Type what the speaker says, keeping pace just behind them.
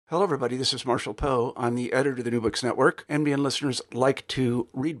Hello, everybody. This is Marshall Poe. I'm the editor of the New Books Network. NBN listeners like to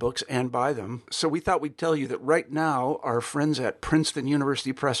read books and buy them. So we thought we'd tell you that right now, our friends at Princeton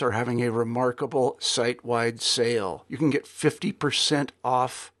University Press are having a remarkable site-wide sale. You can get 50%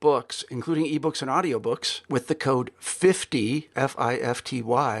 off books, including ebooks and audiobooks, with the code 50,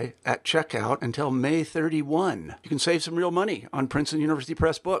 F-I-F-T-Y, at checkout until May 31. You can save some real money on Princeton University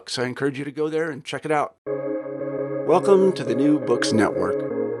Press books. I encourage you to go there and check it out. Welcome to the New Books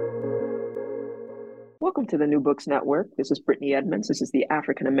Network. Welcome to the New Books Network. This is Brittany Edmonds. This is the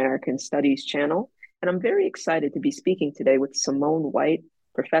African American Studies channel. And I'm very excited to be speaking today with Simone White,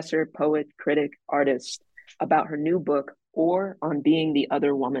 professor, poet, critic, artist, about her new book, Or on Being the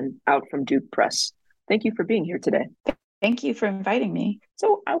Other Woman, out from Duke Press. Thank you for being here today. Thank you for inviting me.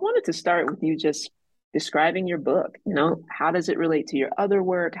 So I wanted to start with you just describing your book. How does it relate to your other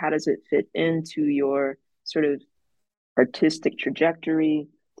work? How does it fit into your sort of artistic trajectory?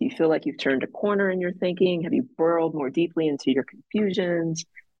 Do you feel like you've turned a corner in your thinking? Have you burrowed more deeply into your confusions?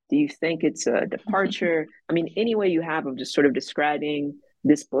 Do you think it's a departure? I mean, any way you have of just sort of describing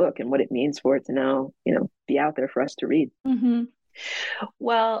this book and what it means for it to now, be out there for us to read. Mm-hmm.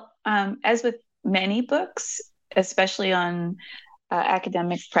 Well, as with many books, especially on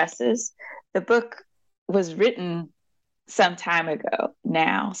academic presses, the book was written some time ago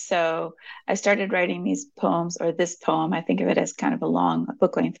now. So I started writing these poems, or this poem, I think of it as kind of a long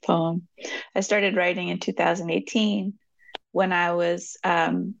book-length poem. I started writing in 2018 when I was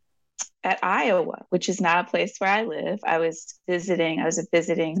at Iowa, which is not a place where I live. I was a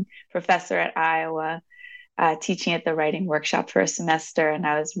visiting professor at Iowa, teaching at the writing workshop for a semester. And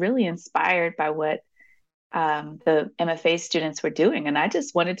I was really inspired by what the MFA students were doing. And I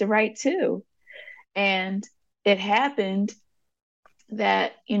just wanted to write too. And it happened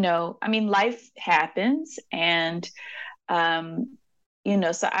that, life happens. And,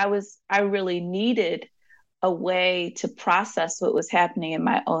 so I really needed a way to process what was happening in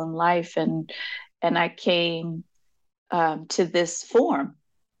my own life. And I came to this form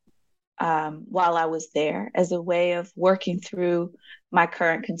while I was there as a way of working through my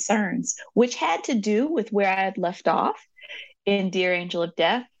current concerns, which had to do with where I had left off in Dear Angel of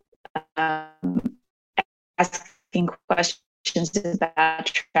Death. Asking questions about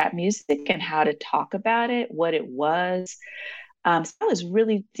trap music and how to talk about it, what it was. So I was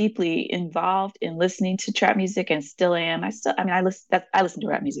really deeply involved in listening to trap music and still am. I listen to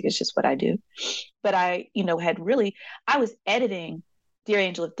rap music. It's just what I do. But I was editing Dear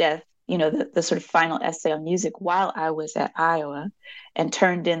Angel of Death, the sort of final essay on music while I was at Iowa, and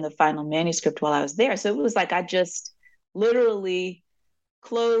turned in the final manuscript while I was there. So it was like I just literally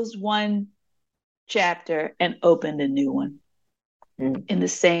closed one chapter and opened a new one in the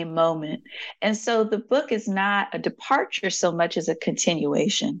same moment. And so the book is not a departure so much as a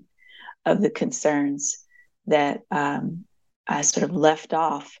continuation of the concerns that I sort of left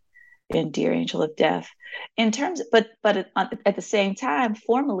off in Dear Angel of Death. But at the same time,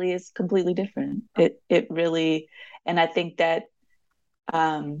 formally it's completely different. It really, and I think that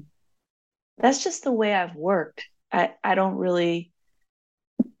that's just the way I've worked. I don't really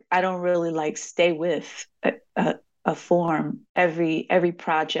like stay with a form. Every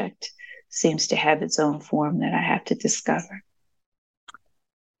project seems to have its own form that I have to discover.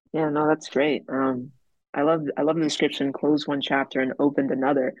 Yeah, no, that's great. I love the description, closed one chapter and opened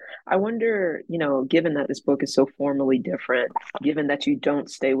another. I wonder, given that this book is so formally different, given that you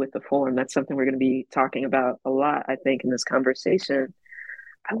don't stay with the form, that's something we're going to be talking about a lot, I think, in this conversation.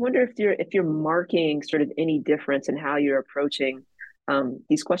 I wonder if you're marking sort of any difference in how you're approaching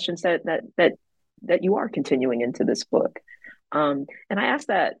these questions that you are continuing into this book. And I asked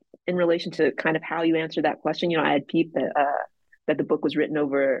that in relation to kind of how you answer that question. I had peeped that the book was written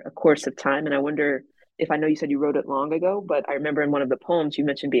over a course of time. And I wonder if, I know you said you wrote it long ago, but I remember in one of the poems you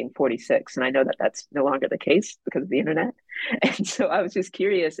mentioned being 46. And I know that that's no longer the case because of the internet. And so I was just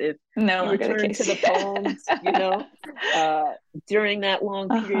curious if no you returned to the poems, during that long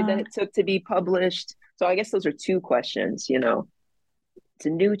period that it took to be published. So I guess those are two questions, It's a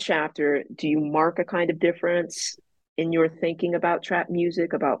new chapter. Do you mark a kind of difference in your thinking about trap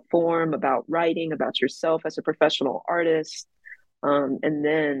music, about form, about writing, about yourself as a professional artist? And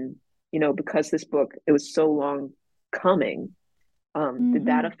then, because this book, it was so long coming, did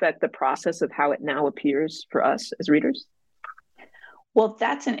that affect the process of how it now appears for us as readers? Well,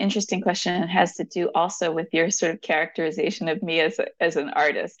 that's an interesting question. It has to do also with your sort of characterization of me as an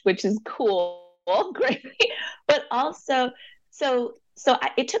artist, which is cool, great. But also,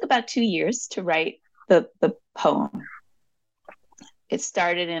 it took about 2 years to write the poem. It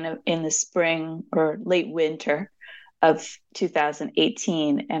started in the spring or late winter of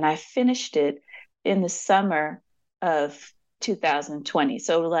 2018, and I finished it in the summer of 2020.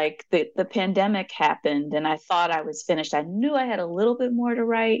 So like the pandemic happened and I thought I was finished. I knew I had a little bit more to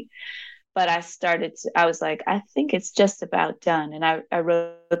write, but I was like, I think it's just about done. And I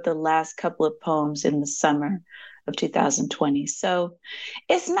wrote the last couple of poems in the summer of 2020. So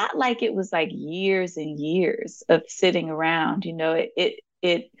it's not like it was like years and years of sitting around,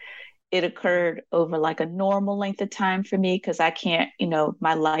 it occurred over like a normal length of time for me because I can't,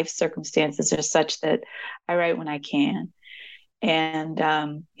 my life circumstances are such that I write when I can. And,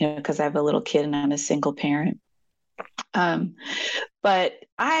 because I have a little kid and I'm a single parent. But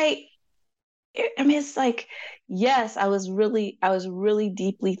it's like, yes, I was really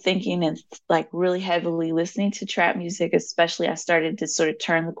deeply thinking and like really heavily listening to trap music, especially I started to sort of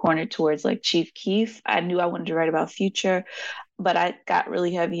turn the corner towards like Chief Keef. I knew I wanted to write about Future, but I got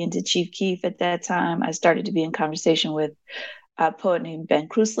really heavy into Chief Keef at that time. I started to be in conversation with a poet named Ben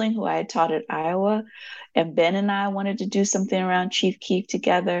Krusling, who I had taught at Iowa. And Ben and I wanted to do something around Chief Keef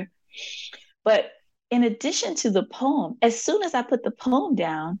together. But in addition to the poem, as soon as I put the poem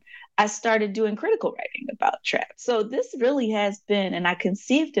down, I started doing critical writing about trap. So this really has been, and I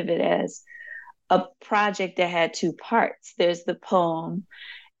conceived of it as a project that had two parts. There's the poem,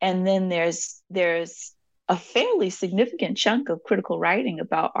 and then there's a fairly significant chunk of critical writing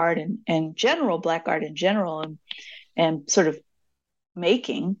about art and general Black art in general and sort of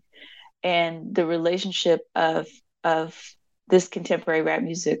making and the relationship of this contemporary rap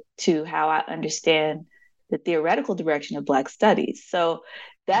music to how I understand the theoretical direction of Black studies. So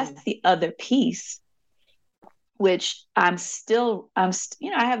that's the other piece, which I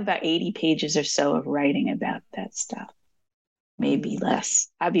have about 80 pages or so of writing about that stuff. Maybe less.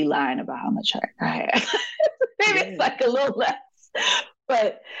 I'd be lying about how much I have. Maybe it's like a little less.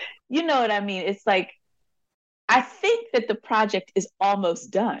 But you know what I mean? It's like, I think that the project is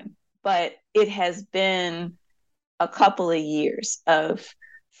almost done, but it has been a couple of years of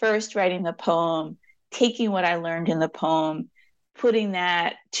first writing the poem, taking what I learned in the poem, putting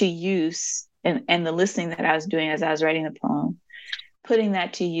that to use, and the listening that I was doing as I was writing the poem, putting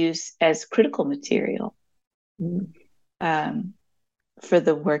that to use as critical material for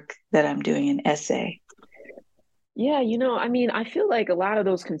the work that I'm doing in essay. Yeah, I feel like a lot of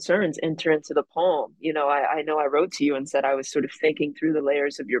those concerns enter into the poem. I know I wrote to you and said I was sort of thinking through the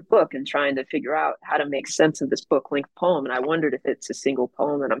layers of your book and trying to figure out how to make sense of this book-length poem. And I wondered if it's a single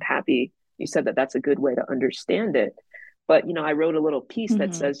poem, and I'm happy you said that that's a good way to understand it. But, I wrote a little piece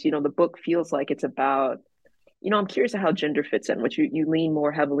that says, the book feels like it's about, I'm curious of how gender fits in, which you lean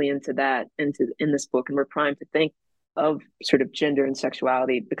more heavily into that in this book. And we're primed to think of sort of gender and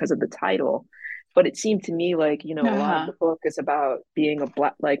sexuality because of the title. But it seemed to me like, a lot of the book is about being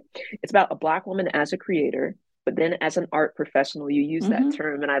it's about a Black woman as a creator, but then as an art professional, you use that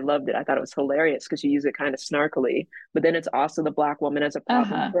term. And I loved it. I thought it was hilarious because you use it kind of snarkily. But then it's also the Black woman as a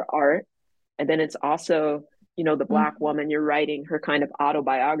problem for art. And then it's also, the Black woman, you're writing her kind of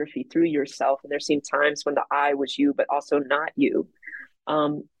autobiography through yourself. And there seemed times when the I was you, but also not you.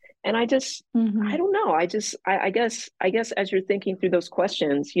 And I just, I don't know. I guess as you're thinking through those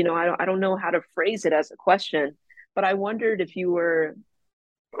questions, I don't know how to phrase it as a question, but I wondered if you were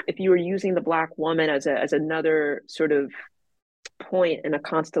using the Black woman as another sort of point in a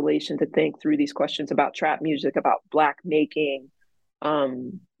constellation to think through these questions about trap music, about Black making.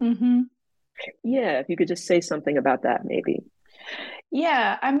 Yeah, if you could just say something about that, maybe.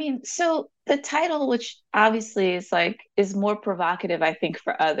 Yeah, so the title, which obviously is more provocative, I think,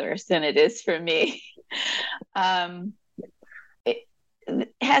 for others than it is for me. It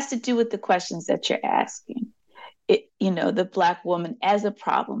has to do with the questions that you're asking. The Black woman as a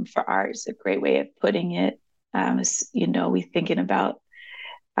problem for art is a great way of putting it. We thinking about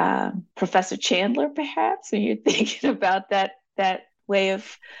Professor Chandler, perhaps, when you're thinking about that way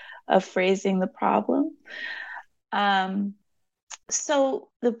of phrasing the problem. So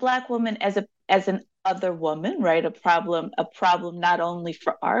the Black woman as an other woman, right? A problem not only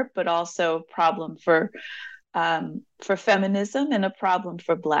for art, but also a problem for feminism and a problem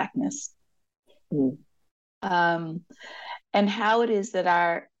for Blackness. And how it is that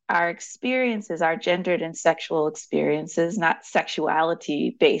our experiences, our gendered and sexual experiences, not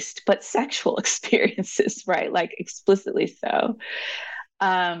sexuality based, but sexual experiences, right? Like explicitly so.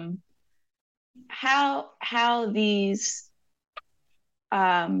 How these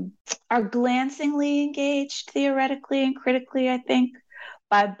are glancingly engaged theoretically and critically, I think,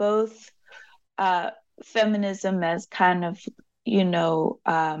 by both feminism as kind of,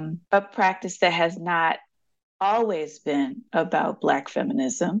 a practice that has not always been about Black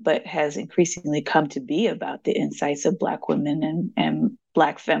feminism, but has increasingly come to be about the insights of Black women and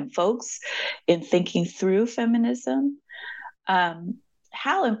Black femme folks in thinking through feminism.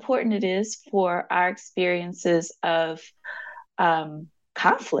 How important it is for our experiences of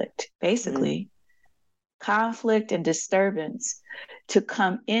conflict, basically, conflict and disturbance to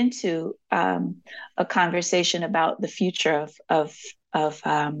come into a conversation about the future of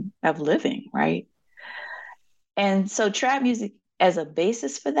living, right? And so trap music as a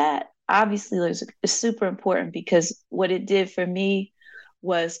basis for that obviously is super important, because what it did for me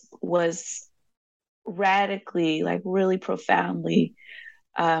was radically, like really profoundly,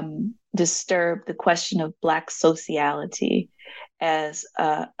 disturb the question of Black sociality as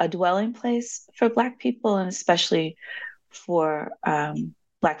a dwelling place for Black people, and especially for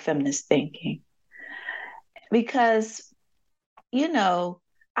Black feminist thinking. Because, you know,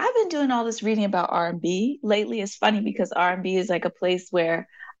 I've been doing all this reading about R&B lately. It's funny because R&B is like a place where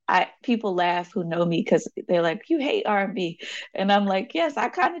people laugh who know me, because they're like, "You hate R&B," and I'm like, "Yes, I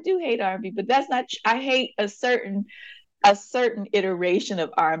kind of do hate R&B, but that's not. I hate a certain iteration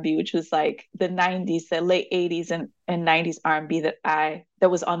of R&B, which was like the 90s, the late 80s and 90s R&B that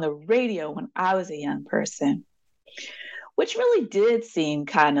was on the radio when I was a young person, which really did seem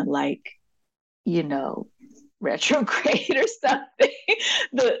kind of like, you know, retrograde or something,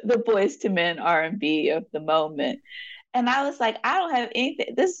 the Boyz II Men R&B of the moment. And I was like, I don't have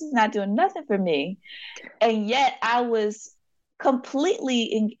anything, this is not doing nothing for me. And yet I was I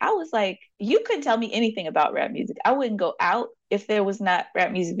was like, you couldn't tell me anything about rap music. I wouldn't go out if there was not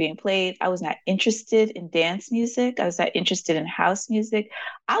rap music being played. I was not interested in dance music. I was not interested in house music.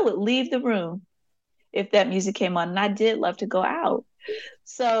 I would leave the room if that music came on, and I did love to go out.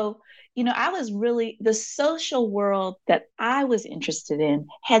 So, you know, I was really, the social world that I was interested in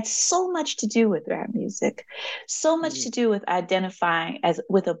had so much to do with rap music, so much to do with identifying as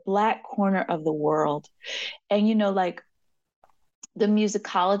with a Black corner of the world. And, you know, like the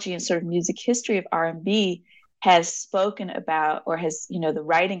musicology and sort of music history of R&B has spoken about, or has, you know, the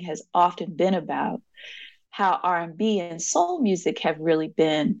writing has often been about how R&B and soul music have really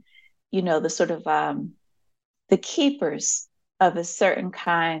been, you know, the sort of the keepers of a certain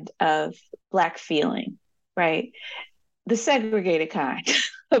kind of Black feeling, right? The segregated kind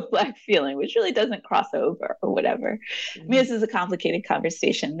of Black feeling, which really doesn't cross over or whatever. I mean, this is a complicated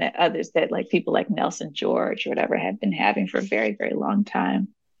conversation that others, that like people like Nelson George or whatever, have been having for a very, very long time.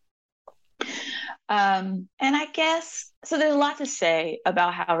 And I guess, so there's a lot to say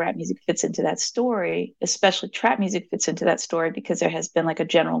about how rap music fits into that story, especially trap music fits into that story, because there has been like a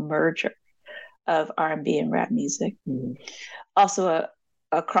general merger of R&B and rap music. Also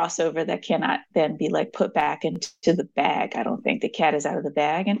a crossover that cannot then be like put back into the bag. I don't think the cat is out of the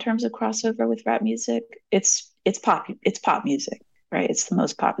bag in terms of crossover with rap music. It's pop music, right? It's the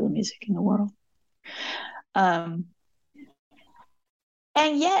most popular music in the world. And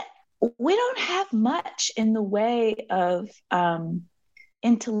yet we don't have much in the way of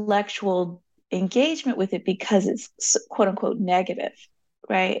intellectual engagement with it, because it's quote unquote negative,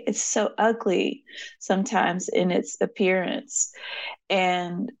 right? It's so ugly sometimes in its appearance.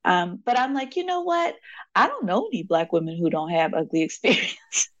 And but I'm like, you know what? I don't know any Black women who don't have ugly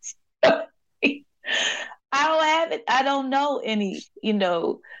experiences. I don't have it. I don't know any, you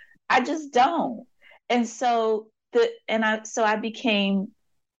know, I just don't. And so I became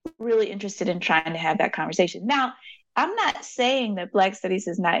really interested in trying to have that conversation. Now, I'm not saying that Black studies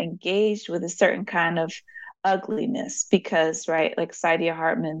is not engaged with a certain kind of ugliness, because, right, like Saidiya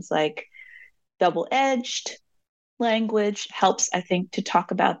Hartman's like double-edged language helps, I think, to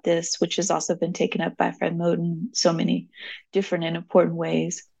talk about this, which has also been taken up by Fred Moten so many different and important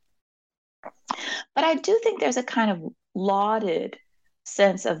ways. But I do think there's a kind of lauded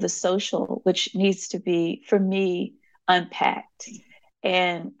sense of the social, which needs to be, for me, unpacked.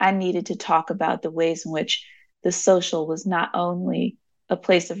 And I needed to talk about the ways in which the social was not only a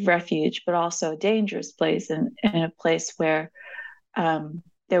place of refuge, but also a dangerous place, and a place where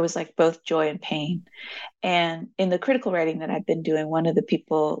there was like both joy and pain. And in the critical writing that I've been doing, one of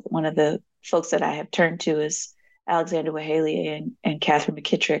the folks that I have turned to is Alexandra Wahelier and Catherine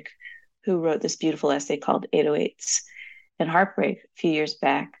McKittrick, who wrote this beautiful essay called 808s and Heartbreak a few years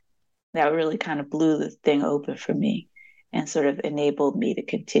back. That really kind of blew the thing open for me and sort of enabled me to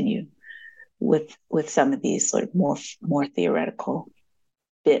continue with some of these sort of more theoretical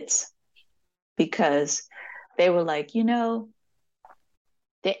bits, because they were like, you know,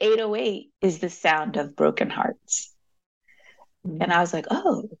 the 808 is the sound of broken hearts. And I was like,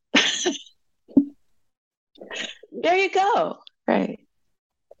 oh, there you go. Right.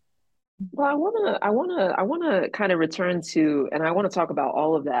 Well, I wanna kind of return to, and I want to talk about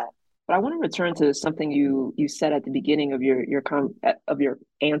all of that, but I want to return to something you said at the beginning of your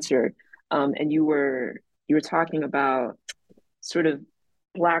answer, and you were talking about sort of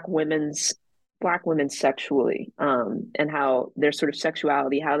black women's black women sexually, and how their sort of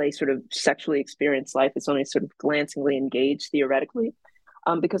sexuality, how they sort of sexually experience life is only sort of glancingly engaged theoretically.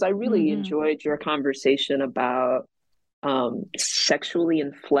 Because I really Mm-hmm. enjoyed your conversation about sexually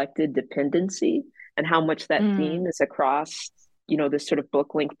inflected dependency and how much that Mm. theme is across, this sort of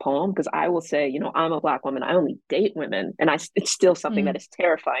book length poem. Because I will say, I'm a black woman, I only date women, and it's still something that Mm. is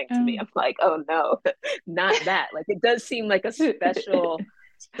terrifying to me. Oh. I'm like, oh no, not that. Like, it does seem like a special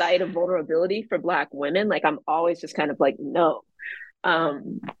site of vulnerability for black women. Like, I'm always just kind of like, no.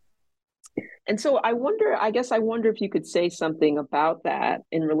 um and so I wonder if you could say something about that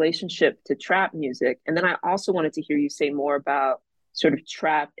in relationship to trap music. And then I also wanted to hear you say more about sort of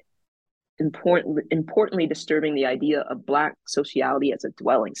trap importantly disturbing the idea of black sociality as a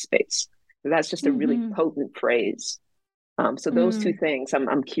dwelling space. That's just a really Mm-hmm. potent phrase. So those two Mm. things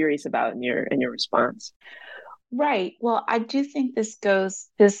I'm curious about in your response. Right. Well, I do think this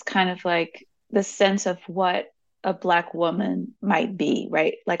kind of like the sense of what a Black woman might be,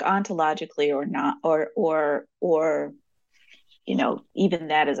 right? Like ontologically or not, or even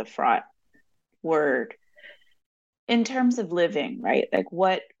that is a fraught word in terms of living, right? Like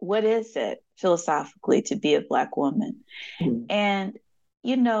what is it philosophically to be a Black woman? Mm. And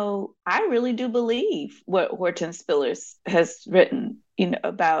I really do believe what Hortense Spillers has written,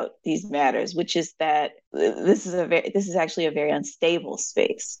 about these matters, which is that this is actually a very unstable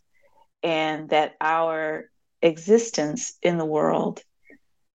space, and that our existence in the world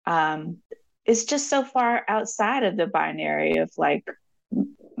um, is just so far outside of the binary of like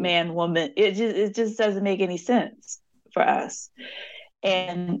man, woman. It just doesn't make any sense for us,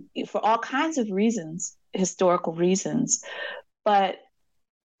 and for all kinds of reasons, historical reasons, but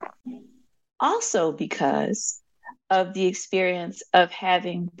also because of the experience of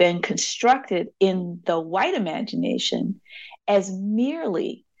having been constructed in the white imagination as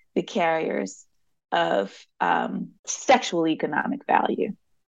merely the carriers of sexual economic value,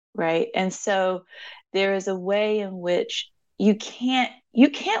 right? And so there is a way in which you can't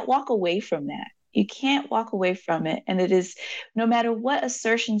walk away from that. You can't walk away from it, and it is no matter what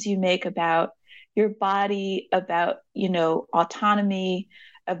assertions you make about your body, about autonomy,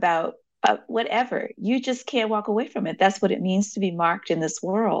 about whatever. You just can't walk away from it. That's what it means to be marked in this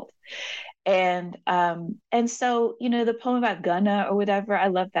world. And so the poem about Gunna or whatever, I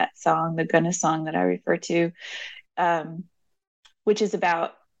love that song, the Gunna song that I refer to, um, which is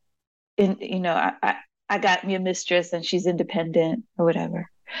about I got me a mistress and she's independent or whatever.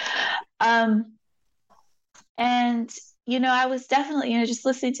 Um, and I was definitely, just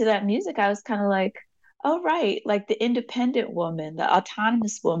listening to that music, I was kind of like, oh right, like the independent woman, the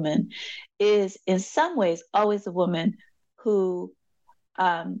autonomous woman is in some ways always a woman who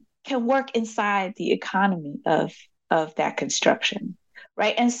can work inside the economy of that construction,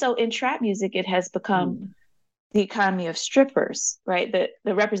 right? And so in trap music, it has become Mm. the economy of strippers, right?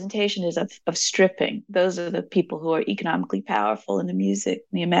 The representation is of stripping. Those are the people who are economically powerful in the music,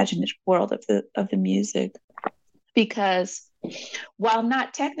 in the imaginative world of the music, because while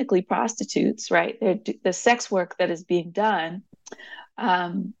not technically prostitutes, right, the sex work that is being done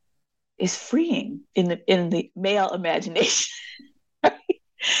um, is freeing in the male imagination.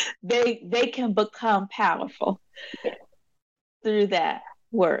 They can become powerful through that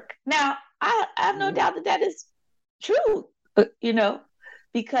work. Now, I have no doubt that that is true,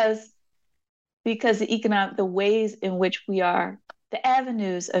 because the ways in which we are, the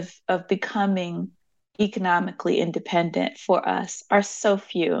avenues of becoming economically independent for us are so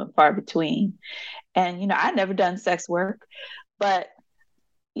few and far between. And I've never done sex work, but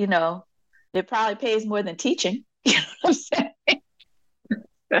you know, it probably pays more than teaching. You know what I'm saying?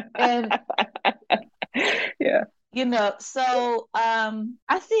 And Yeah. so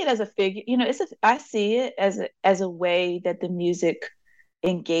I see it as a figure, I see it as a way that the music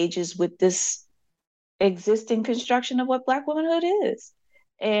engages with this existing construction of what Black womanhood is.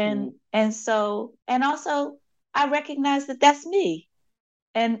 Mm. And also I recognize that that's me.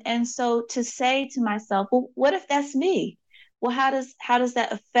 And so to say to myself, well, what if that's me? Well, how does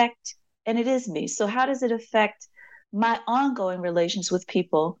that affect, and it is me. So how does it affect my ongoing relations with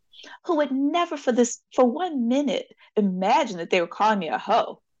people who would never for 1 minute imagine that they were calling me a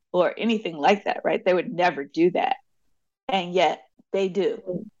hoe or anything like that, right? They would never do that. And yet they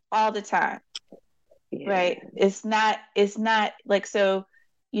do all the time, Yeah. right? It's not like, so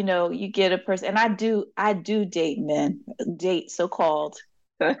you get a person, and I do date men, date so-called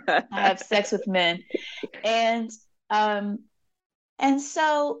I have sex with men. And and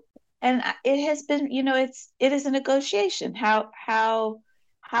so and it has been, it is a negotiation. How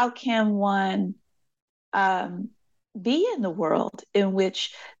can one be in the world in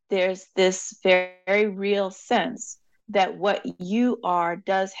which there's this very real sense that what you are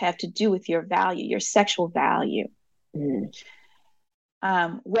does have to do with your value, your sexual value. Mm.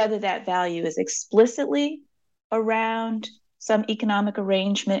 Whether that value is explicitly around some economic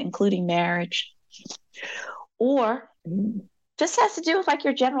arrangement, including marriage, or just has to do with like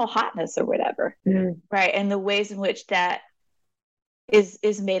your general hotness or whatever, right? And the ways in which that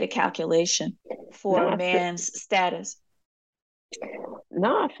is made a calculation for a man's status.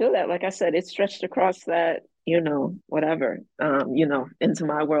 No, I feel that. Like I said, it's stretched across that, whatever, into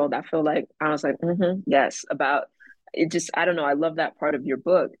my world. I feel like I was like, yes, about it. Just, I don't know. I love that part of your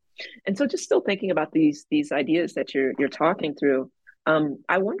book. And so just still thinking about these ideas that you're talking through.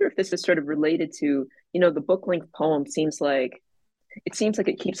 I wonder if this is sort of related to, the book length poem seems like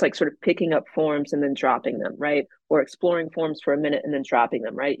it keeps like sort of picking up forms and then dropping them, right? Or exploring forms for a minute and then dropping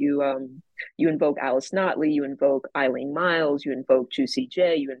them, right? You invoke Alice Notley, you invoke Eileen Myles, you invoke Juicy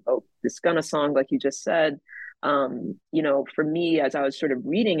J, you invoke this Gunna song, like you just said. For me, as I was sort of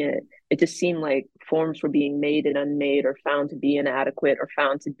reading it, it just seemed like forms were being made and unmade, or found to be inadequate, or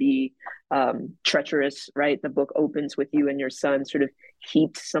found to be treacherous, right? The book opens with you and your son sort of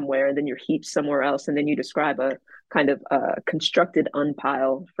heaped somewhere, and then you're heaped somewhere else, and then you describe a kind of constructed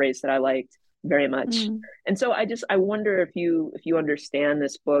unpile, phrase that I liked very much. And so I wonder if you understand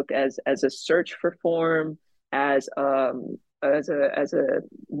this book as a search for form, as a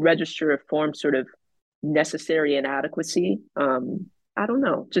register of form, sort of necessary inadequacy. I don't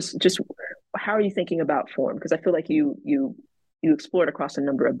know. Just how are you thinking about form? Because I feel like you explore it across a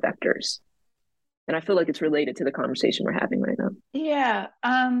number of vectors, and I feel like it's related to the conversation we're having right now. Yeah.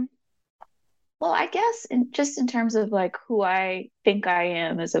 Well, I guess in terms of like who I think I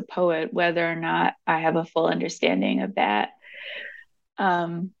am as a poet, whether or not I have a full understanding of that,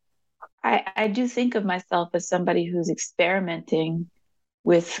 I do think of myself as somebody who's experimenting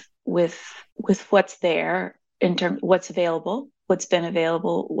with what's there, in terms what's available, what's been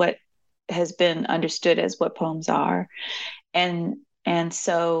available, what has been understood as what poems are, and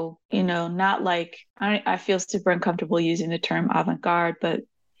so not like I feel super uncomfortable using the term avant-garde, but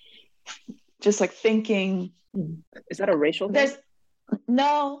just like thinking. Is that a racial thing?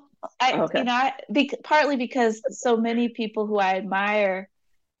 No, partly because so many people who I admire,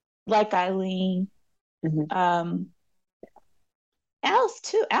 like Eileen, Alice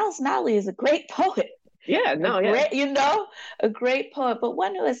too. Alice Notley is a great poet. Yeah, no, a great poet, but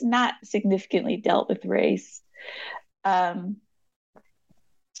one who has not significantly dealt with race,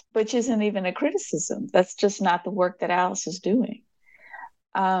 which isn't even a criticism. That's just not the work that Alice is doing.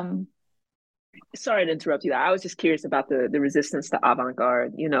 Sorry to interrupt you. I was just curious about the resistance to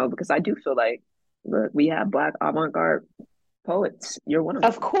avant-garde, because I do feel like, look, we have Black avant-garde poets. You're one of them.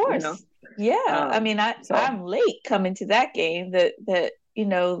 Of course. Yeah. I mean, I'm late coming to that game, that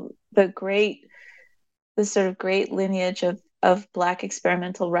the sort of great lineage of Black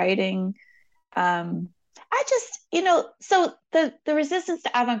experimental writing. I just, so the resistance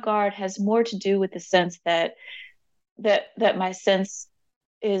to avant-garde has more to do with the sense that my sense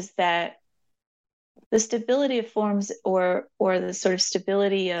is that the stability of forms, or the sort of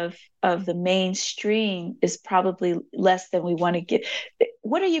stability of the mainstream, is probably less than we want to get.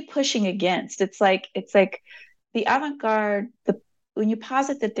 What are you pushing against? It's like the avant-garde, when you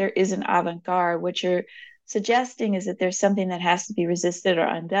posit that there is an avant-garde, what you're suggesting is that there's something that has to be resisted or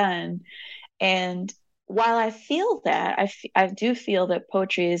undone. And while I feel that, I do feel that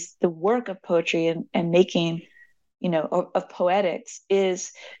poetry is the work of poetry, and making, of poetics,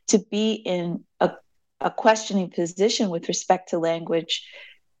 is to be in a questioning position with respect to language.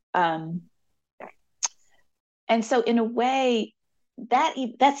 And so in a way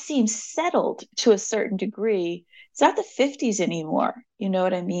that seems settled to a certain degree. It's not the 50s anymore. You know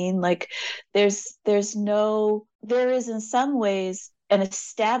what I mean? Like there is in some ways an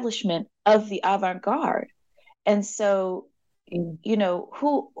establishment of the avant-garde. And so,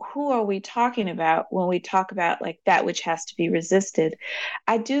 who are we talking about when we talk about like that which has to be resisted?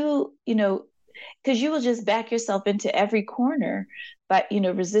 I do, because you will just back yourself into every corner, but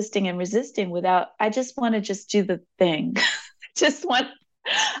resisting and resisting without. I just want to just do the thing.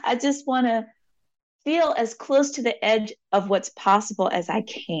 I just want to feel as close to the edge of what's possible as I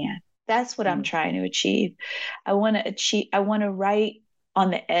can. That's what I'm trying to achieve. I want to write on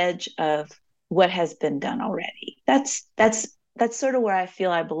the edge of what has been done already. That's that's sort of where I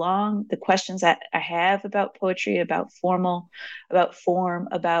feel I belong. The questions that I have about poetry, about formal, about form,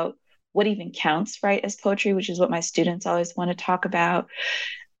 about what even counts, right, as poetry, which is what my students always want to talk about.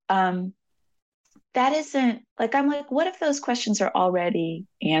 That isn't like, I'm like, what if those questions are already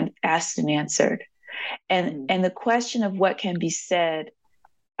asked and answered? And the question of what can be said,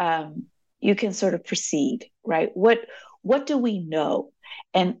 you can sort of proceed, right? What do we know?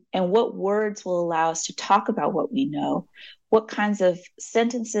 And what words will allow us to talk about what we know? What kinds of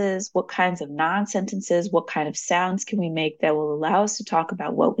sentences, what kinds of non-sentences, what kind of sounds can we make that will allow us to talk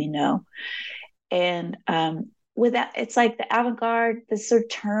about what we know? And with that, it's like the avant-garde, this sort of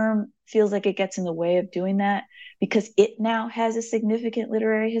term feels like it gets in the way of doing that, because it now has a significant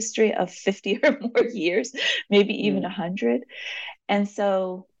literary history of 50 or more years, maybe even 100. And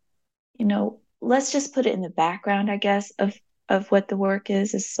so, let's just put it in the background, I guess, of what the work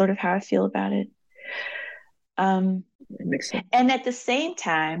is sort of how I feel about it. That makes sense. And at the same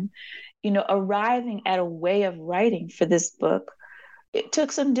time, arriving at a way of writing for this book, it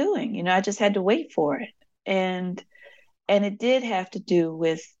took some doing. I just had to wait for it. And it did have to do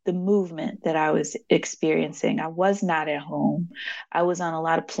with the movement that I was experiencing. I was not at home. I was on a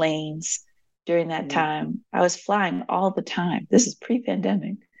lot of planes during that time. I was flying all the time. This is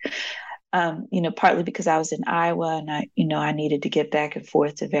pre-pandemic. Partly because I was in Iowa and I needed to get back and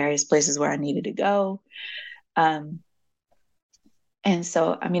forth to various places where I needed to go. And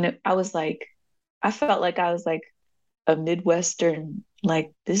so, I felt like I was like a Midwestern,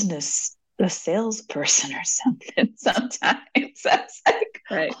 like business, a salesperson or something. Sometimes I was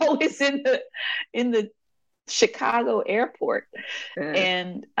like always in the Chicago airport.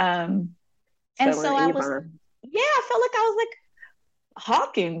 And so I was, I felt like I was like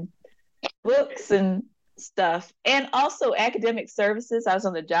hawking books and stuff, and also academic services. I was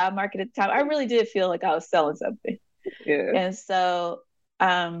on the job market at the time. I really did feel like I was selling something. And so,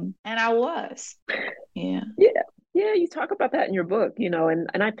 and I was, yeah, you talk about that in your book,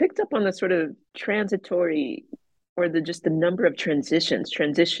 and I picked up on the sort of transitory, or just the number of transition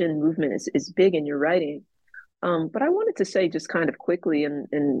movement is big in your writing. But I wanted to say, just kind of quickly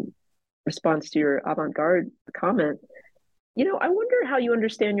in response to your avant-garde comment, I wonder how you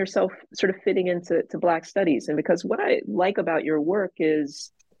understand yourself sort of fitting into Black studies. And because what I like about your work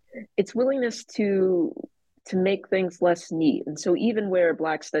is its willingness to make things less neat. And so even where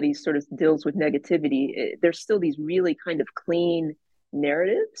Black studies sort of deals with negativity, there's still these really kind of clean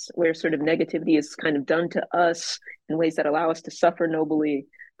narratives where sort of negativity is kind of done to us in ways that allow us to suffer nobly.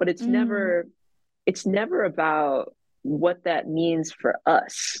 But it's never about what that means for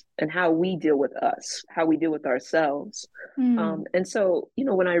us and how we deal with us, how we deal with ourselves. And so,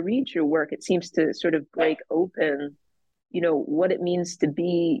 when I read your work, it seems to sort of break open, what it means to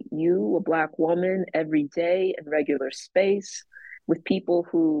be you, a Black woman, every day in regular space with people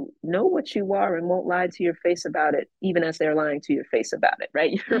who know what you are and won't lie to your face about it, even as they're lying to your face about it,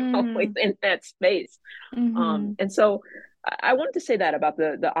 right? You're always in that space. And so I wanted to say that about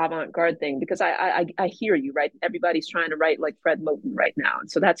the avant-garde thing, because I hear you, right? Everybody's trying to write like Fred Moten right now.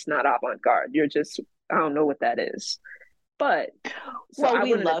 And so that's not avant-garde. You're just, I don't know what that is. But so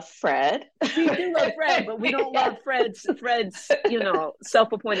we love Fred. We do love Fred, but we don't love Fred's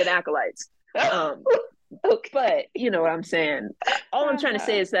self-appointed acolytes. Okay. But you know what I'm saying? All I'm trying to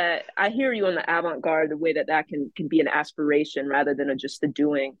say is that I hear you on the avant-garde, the way that can be an aspiration rather than just a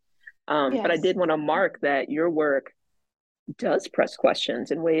doing. But I did want to mark that your work does press questions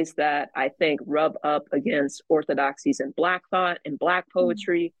in ways that I think rub up against orthodoxies in Black thought and Black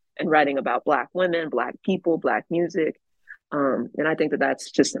poetry and writing about Black women, Black people, Black music. And I think that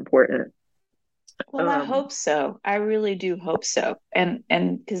that's just important. Well, I hope so. I really do hope so. And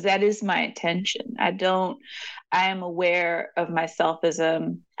because that is my intention. I am aware of myself I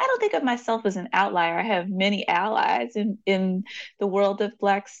don't think of myself as an outlier. I have many allies in the world of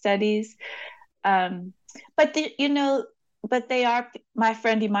Black studies. But they are my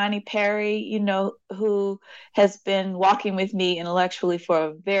friend Imani Perry, who has been walking with me intellectually for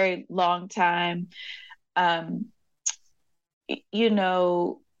a very long time.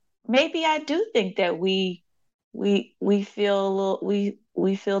 Maybe I do think that we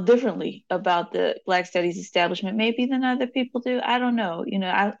feel differently about the Black studies establishment, maybe than other people do. I don't know.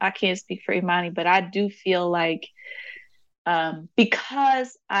 I can't speak for Imani, but I do feel like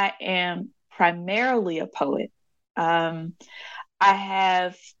because I am primarily a poet, I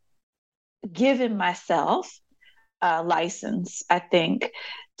have given myself a license, I think,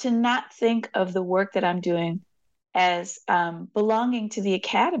 to not think of the work that I'm doing as belonging to the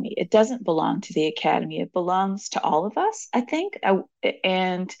Academy. It doesn't belong to the Academy. It belongs to all of us, I think.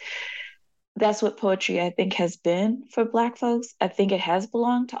 And that's what poetry, I think, has been for Black folks. I think it has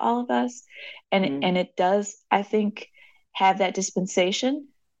belonged to all of us. And it does, I think, have that dispensation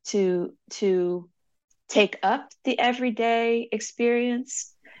to take up the everyday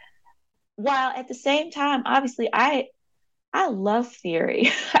experience, while at the same time, obviously, I love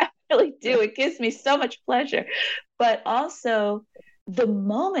theory. I really do. It gives me so much pleasure. But also the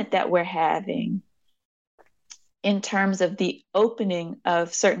moment that we're having in terms of the opening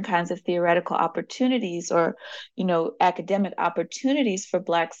of certain kinds of theoretical opportunities, or, academic opportunities for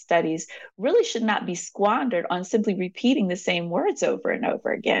Black studies, really should not be squandered on simply repeating the same words over and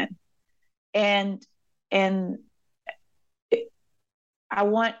over again. And and I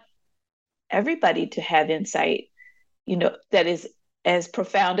want everybody to have insight, that is as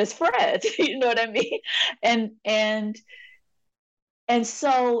profound as Fred's. You know what I mean? And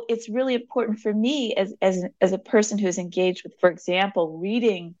so it's really important for me as a person who's engaged with, for example,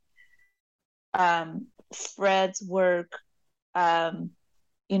 reading Fred's work,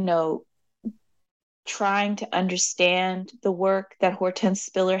 you know, trying to understand the work that Hortense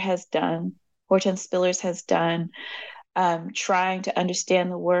Spillers has done, trying to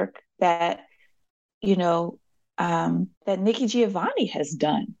understand the work that, that Nikki Giovanni has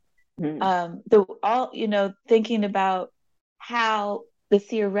done. Thinking about how the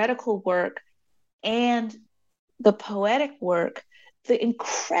theoretical work and the poetic work, the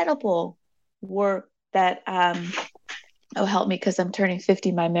incredible work that, oh, help me, because I'm turning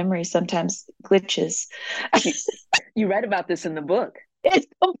 50, my memory sometimes glitches. You read about this in the book. It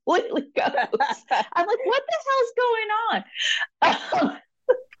completely goes. I'm like, what the hell's going on?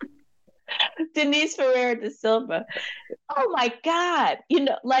 Denise Ferreira da Silva. Oh my God.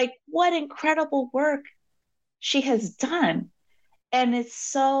 What incredible work she has done. And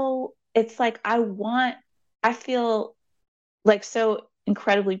it's like, I feel like so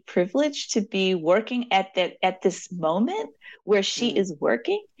incredibly privileged to be working at this moment where she is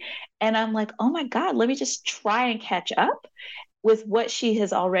working. And I'm like, oh my God, let me just try and catch up with what she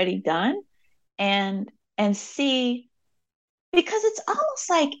has already done and see, because it's almost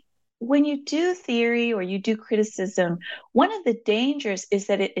like when you do theory or you do criticism, one of the dangers is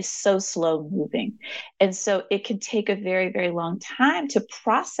that it is so slow moving. And so it can take a very, very long time to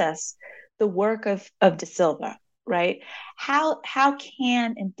process the work of Da Silva, right? How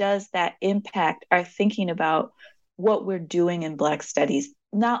can and does that impact our thinking about what we're doing in Black studies,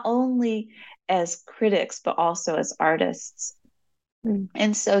 not only as critics, but also as artists?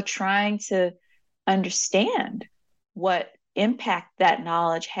 And so trying to understand what impact that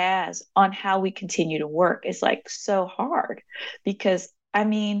knowledge has on how we continue to work is like so hard, because I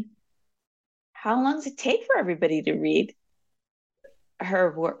mean, how long does it take for everybody to read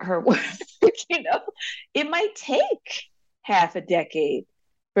her work? It might take half a decade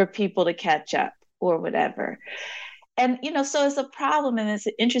for people to catch up or whatever. And so it's a problem, and it's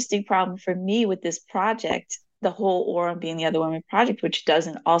an interesting problem for me with this project, the whole Aurum Being the Other Woman project, which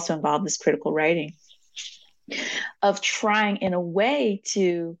doesn't also involve this critical writing, of trying in a way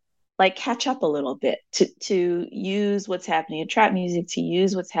to like catch up a little bit, to use what's happening in trap music, to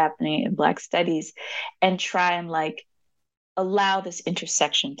use what's happening in Black studies, and try and like allow this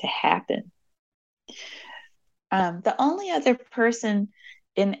intersection to happen. The only other person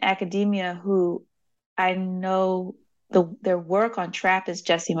in academia who I know their work on trap is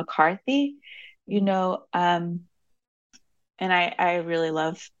Jesse McCarthy, and I really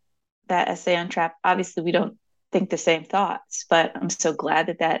love that essay on trap. Obviously, we don't think the same thoughts, but I'm so glad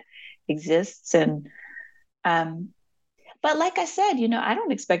that exists. And but like I said, I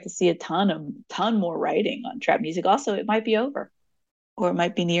don't expect to see a ton more writing on trap music. Also, it might be over, or it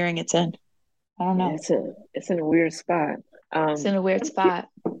might be nearing its end. I don't know. Yeah, it's in a weird spot. It's in a weird spot.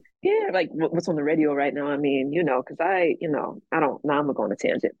 Yeah, like what's on the radio right now. I mean, because I don't. Now I'm gonna go on a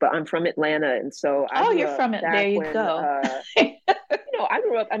tangent, but I'm from Atlanta, and so you're from it. There you go. I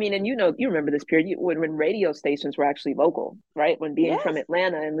grew up. I mean, and you remember this period when radio stations were actually local, right? When being from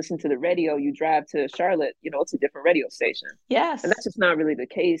Atlanta and listening to the radio, you drive to Charlotte, it's a different radio station. Yes, and that's just not really the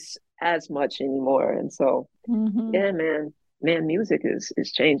case as much anymore. And so, yeah, man, music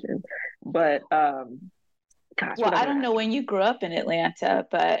is changing, but gosh, well, I don't know when you grew up in Atlanta,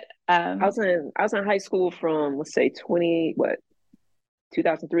 but I was in high school from, let's say, 2003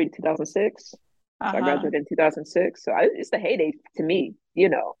 to 2006. So I graduated in 2006. So it's the heyday to me,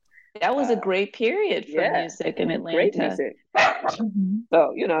 That was a great period for music in Atlanta. Great music.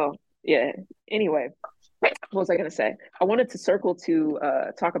 So, yeah. Anyway, what was I going to say? I wanted to circle to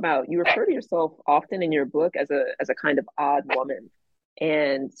talk about, you refer to yourself often in your book as a kind of odd woman.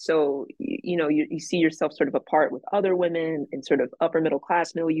 And so, you see yourself sort of apart with other women in sort of upper middle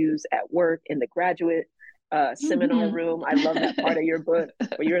class milieus at work, in the graduate seminar Mm-hmm. room. I love that part of your book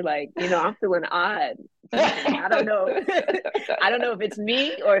where you're like, I'm feeling odd teaching. I don't know. I don't know if it's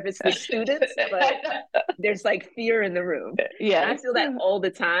me or if it's the students, but there's like fear in the room. Yeah. And I feel that all the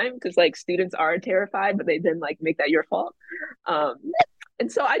time because like students are terrified, but they then like make that your fault.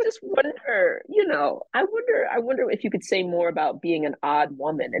 And so I just wonder, I wonder if you could say more about being an odd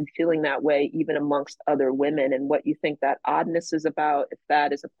woman and feeling that way even amongst other women, and what you think that oddness is about, if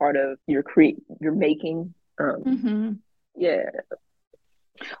that is a part of your making. Mm-hmm. Yeah.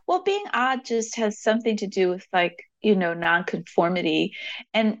 Well, being odd just has something to do with like, nonconformity,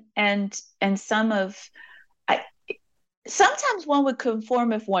 and sometimes one would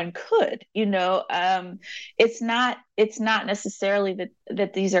conform if one could, it's not necessarily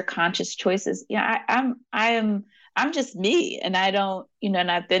that these are conscious choices. I'm just me, and I don't,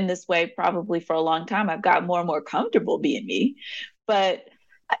 and I've been this way probably for a long time. I've got more and more comfortable being me, but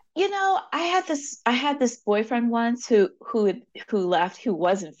I had this boyfriend once who left, who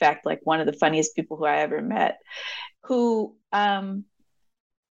was in fact like one of the funniest people who I ever met, who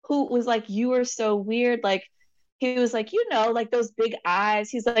was like, "You are so weird." Like, he was like, like those big eyes.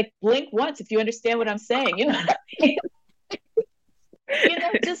 He's like, "Blink once if you understand what I'm saying."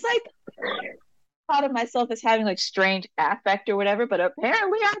 Just like thought of myself as having like strange affect or whatever, but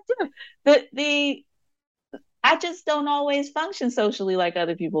apparently I do. The I just don't always function socially like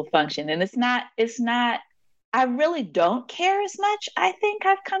other people function. And it's not, I really don't care as much. I think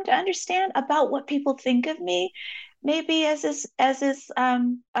I've come to understand about what people think of me, maybe as is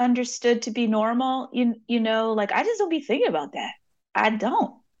understood to be normal. Like I just don't be thinking about that. I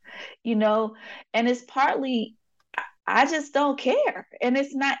don't, you know, and it's partly I just don't care. And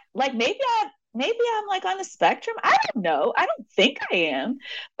it's not like maybe I'm like on the spectrum. I don't know. I don't think I am,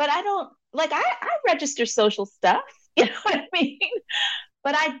 but I don't like I register social stuff. You know what I mean?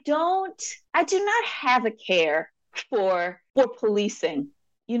 But I do not have a care for policing.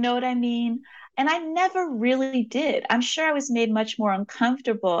 You know what I mean? And I never really did. I'm sure I was made much more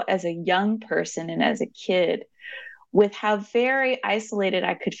uncomfortable as a young person and as a kid with how very isolated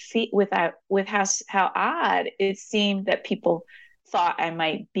I could feel, with how odd it seemed that people thought I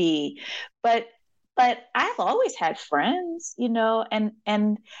might be. But I've always had friends, and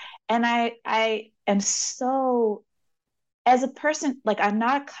I am so, as a person, like I'm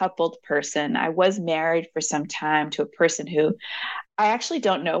not a coupled person. I was married for some time to a person who I actually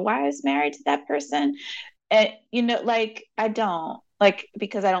don't know why I was married to that person. And like I don't like,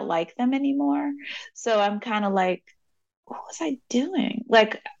 because I don't like them anymore. So I'm kind of like, what was I doing?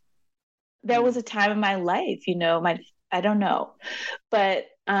 Like there was a time in my life, I don't know. But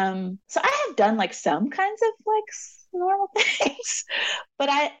so I have done like some kinds of like normal things, but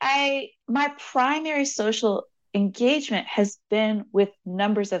my primary social engagement has been with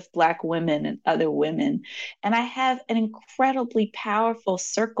numbers of Black women and other women. And I have an incredibly powerful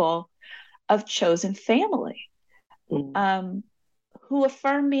circle of chosen family, Mm. who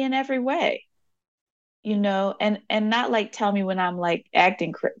affirm me in every way, and not like tell me when I'm like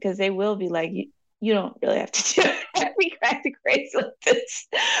acting, because they will be like, you don't really have to be acting crazy like this,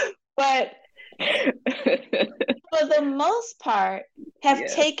 but for the most part have Yeah.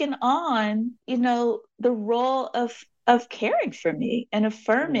 taken on, the role of caring for me and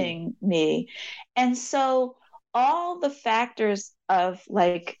affirming me. And so all the factors of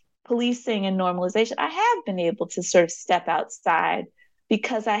like policing and normalization, I have been able to sort of step outside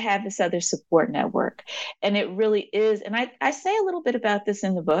because I have this other support network. And it really is. And I say a little bit about this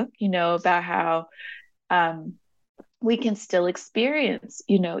in the book, about how um, we can still experience,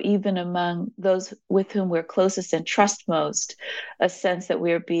 even among those with whom we're closest and trust most, a sense that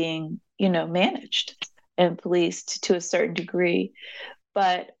we're being, managed and policed to a certain degree.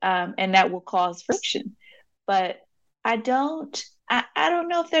 But and that will cause friction. But I don't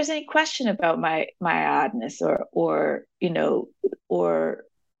know if there's any question about my oddness or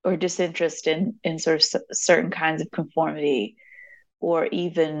or disinterest in sort of certain kinds of conformity, or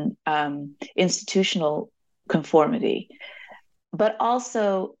even institutional conformity. But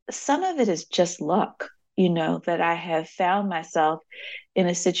also, some of it is just luck, that I have found myself in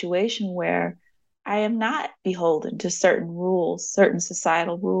a situation where I am not beholden to certain rules, certain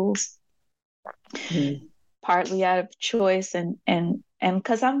societal rules, partly out of choice and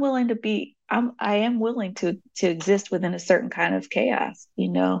because I'm willing to be, I am willing to exist within a certain kind of chaos.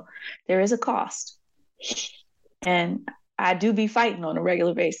 There is a cost, and I do be fighting on a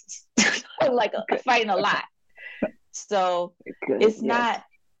regular basis, like fighting a lot. So Good. it's Yes. not,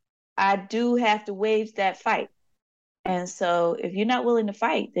 I do have to wage that fight. And so if you're not willing to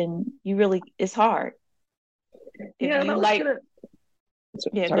fight, then it's hard. Yeah, If you like,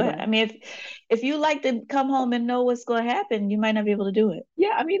 yeah, sorry, go ahead. I mean, if you like to come home and know what's going to happen, you might not be able to do it.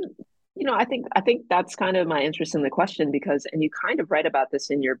 Yeah, I mean, I think that's kind of my interest in the question because, and you kind of write about this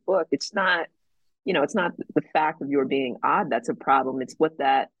in your book. It's not, it's not the fact of your being odd that's a problem. It's what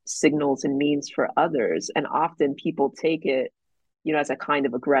that signals and means for others. And often people take it, as a kind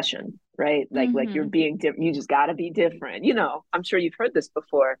of aggression, right? Like you're being different. You just got to be different. I'm sure you've heard this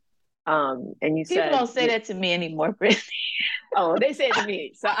before. And you people said don't say that to me anymore, Brittany. Oh, they say it to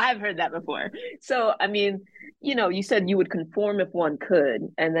me. So I've heard that before. So, I mean, you said you would conform if one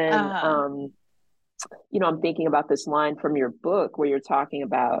could. And then, I'm thinking about this line from your book where you're talking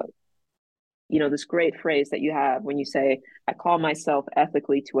about, this great phrase that you have when you say, I call myself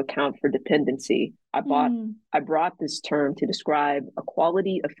ethically to account for dependency. I brought this term to describe a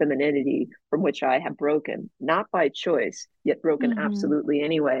quality of femininity from which I have broken, not by choice, yet broken absolutely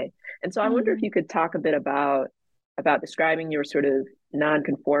anyway. And so I wonder if you could talk a bit about describing your sort of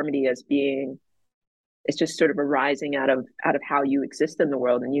nonconformity as being, it's just sort of arising out of how you exist in the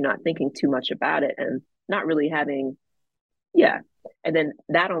world and you not thinking too much about it and not really having, yeah. And then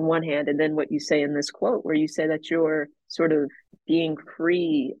that on one hand, and then what you say in this quote where you say that you're sort of being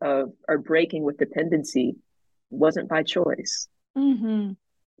free of or breaking with dependency wasn't by choice.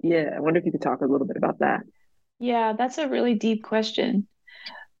 Yeah, I wonder if you could talk a little bit about that. Yeah, that's a really deep question.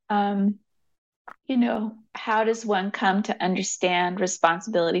 How does one come to understand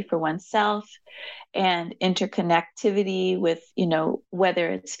responsibility for oneself and interconnectivity with, whether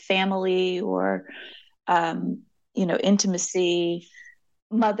it's family or, intimacy,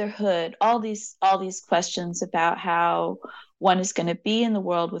 motherhood, all these questions about how one is going to be in the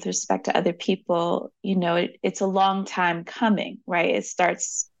world with respect to other people. It's a long time coming, right? It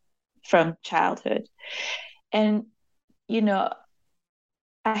starts from childhood. And,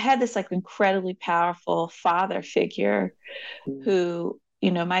 I had this like incredibly powerful father figure who,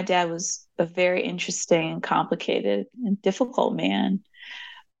 my dad was a very interesting and complicated and difficult man,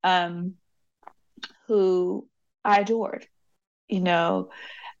 who I adored, but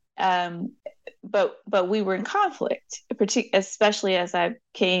we were in conflict, especially as I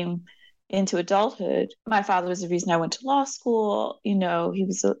came into adulthood. My father was the reason I went to law school. He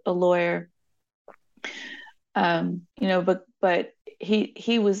was a lawyer. But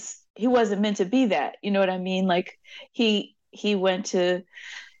he wasn't meant to be that. You know what I mean? Like he went to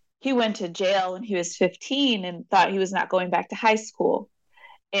jail when he was 15 and thought he was not going back to high school,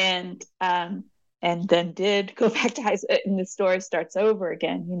 and then did go back to high school, and the story starts over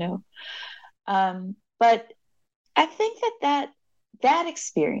again. But I think that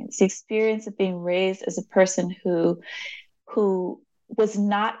experience, the experience of being raised as a person who was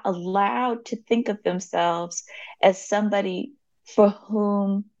not allowed to think of themselves as somebody for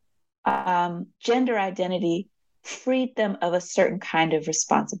whom gender identity freed them of a certain kind of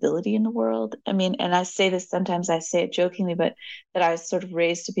responsibility in the world. I mean, and I say this sometimes, I say it jokingly, but that I was sort of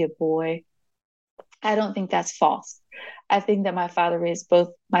raised to be a boy. I don't think that's false. I think that my father raised both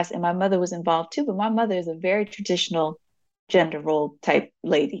and my mother was involved too, but my mother is a very traditional gender role type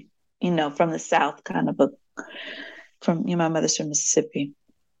lady, from the South, kind of my mother's from Mississippi.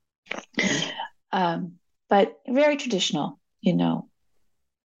 But very traditional, and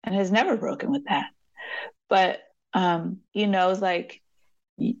has never broken with that. But, it's like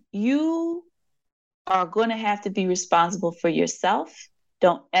you are going to have to be responsible for yourself.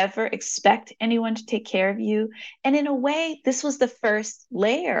 Don't ever expect anyone to take care of you. And in a way, this was the first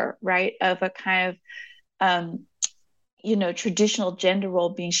layer, right, of a kind of, traditional gender role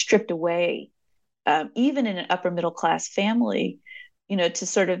being stripped away, even in an upper middle class family, to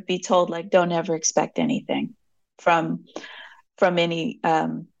sort of be told, like, don't ever expect anything from any,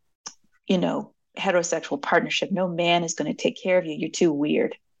 heterosexual partnership. No man is going to take care of you. You're too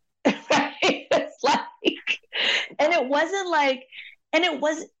weird. Right? It's like, and it wasn't like, and it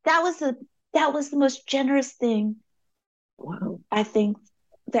was, that was the most generous thing, wow, I think,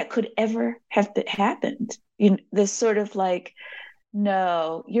 that could ever have happened. This sort of like,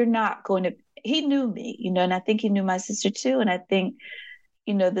 no, you're not going to, he knew me, and I think he knew my sister too. And I think,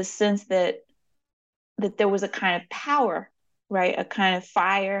 the sense that there was a kind of power, right? A kind of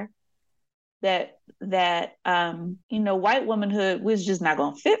fire that white womanhood was just not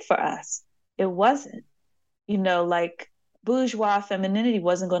going to fit for us. It wasn't, like bourgeois femininity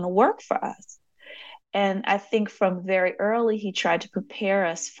wasn't going to work for us. And I think from very early, he tried to prepare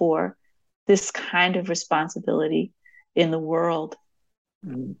us for this kind of responsibility in the world.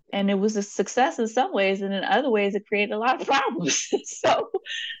 And it was a success in some ways, and in other ways, it created a lot of problems. So,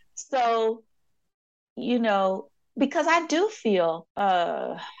 because I do feel,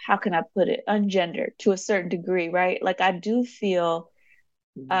 how can I put it, ungendered to a certain degree, right? Like I do feel,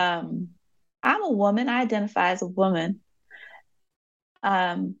 um, I'm a woman, I identify as a woman.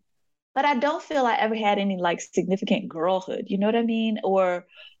 Um, but I don't feel I ever had any like significant girlhood, you know what I mean? Or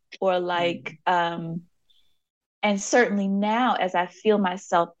like, and certainly now as I feel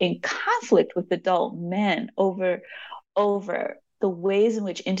myself in conflict with adult men over the ways in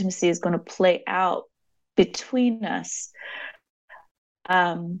which intimacy is going to play out between us,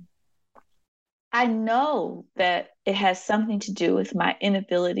 um, I know that it has something to do with my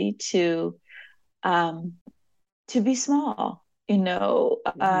inability um, to be small,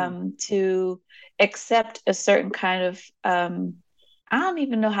 to accept a certain kind of, I don't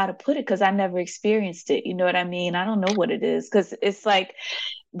even know how to put it because I never experienced it. You know what I mean? I don't know what it is because it's like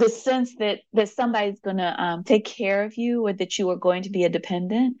the sense that somebody's gonna take care of you or that you are going to be a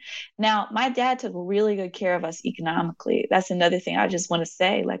dependent. Now, my dad took really good care of us economically. That's another thing I just want to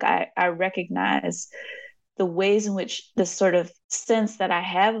say. Like I recognize the ways in which the sort of sense that I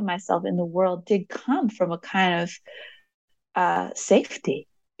have of myself in the world did come from a kind of safety,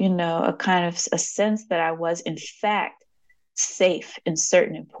 a kind of a sense that I was in fact safe in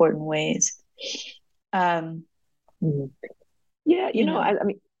certain important ways. Yeah, I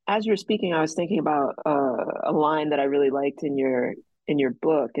mean, as you were speaking, I was thinking about a line that I really liked in your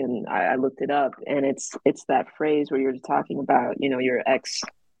book, and I looked it up, and it's that phrase where you're talking about, your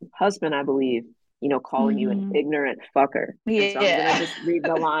ex-husband, I believe, calling you an ignorant fucker. Yeah. And so I'm gonna just read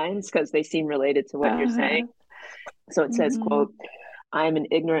the lines because they seem related to what you're saying. So it says, quote, "I am an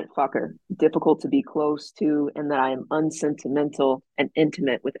ignorant fucker, difficult to be close to, and that I am unsentimental and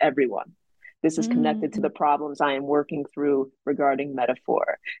intimate with everyone. This is connected to the problems I am working through regarding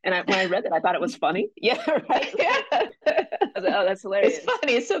metaphor." And when I read that, I thought it was funny. Yeah, right. Yeah. I was like, oh, that's hilarious. It's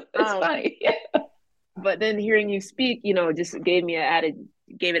funny. It's funny. Yeah. But then hearing you speak, just gave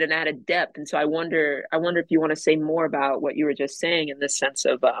it an added depth. And so I wonder if you want to say more about what you were just saying in the sense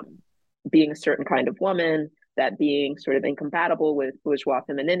of being a certain kind of woman, that being sort of incompatible with bourgeois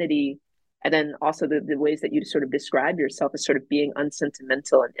femininity, and then also the ways that you sort of describe yourself as sort of being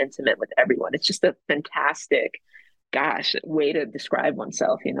unsentimental and intimate with everyone. It's just a fantastic, way to describe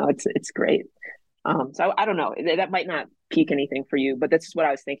oneself. It's great. So I don't know, that might not pique anything for you, but that's what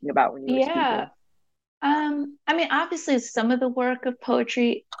I was thinking about when you were speaking. I mean, obviously, some of the work of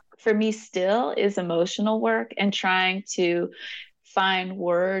poetry for me still is emotional work and trying to find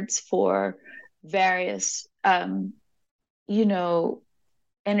words for various,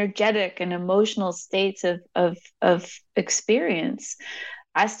 energetic and emotional states of experience.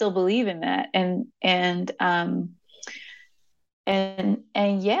 I still believe in that, and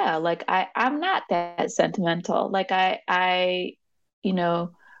yeah, like I'm not that sentimental. Like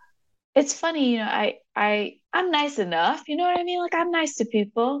it's funny, I'm nice enough, you know what I mean? Like I'm nice to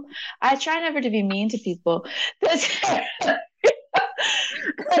people. I try never to be mean to people. but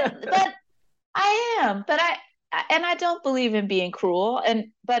I am, and I don't believe in being cruel.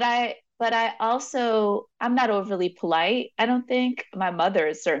 But I also, I'm not overly polite. I don't think my mother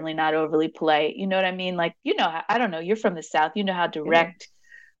is certainly not overly polite. You know what I mean? Like, I don't know, you're from the South, you know how direct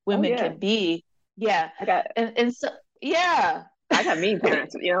women can be. Yeah. And so, yeah. I got mean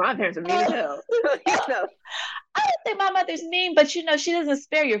parents. My parents are mean as hell. I don't think my mother's mean, but she doesn't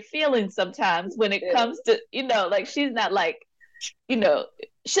spare your feelings sometimes when it comes to, like she's not like,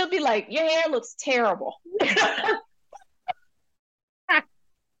 she'll be like, your hair looks terrible.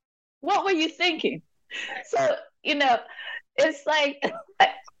 What were you thinking? So, it's like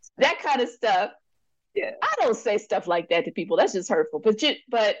that kind of stuff. Yeah. I don't say stuff like that to people. That's just hurtful. But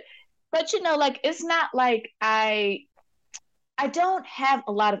like it's not like I don't have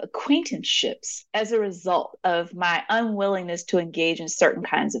a lot of acquaintanceships as a result of my unwillingness to engage in certain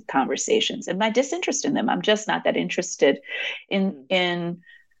kinds of conversations and my disinterest in them. I'm just not that interested in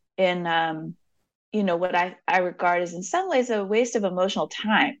what I regard as in some ways a waste of emotional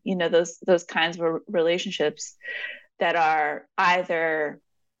time. Those kinds of relationships that are either,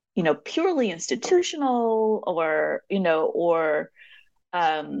 purely institutional or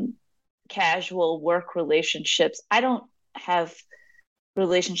casual work relationships. I don't have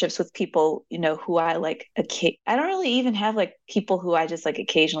relationships with people, who I like. I don't really even have like people who I just like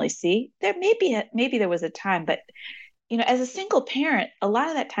occasionally see. There maybe there was a time, but as a single parent, a lot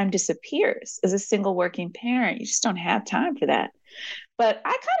of that time disappears. As a single working parent, you just don't have time for that. But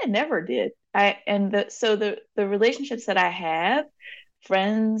I kind of never did. So the relationships that I have,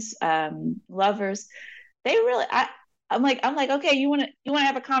 friends, lovers, they really, I'm like, okay, you want to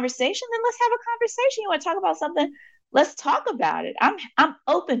have a conversation? Then let's have a conversation. You want to talk about something? Let's talk about it. I'm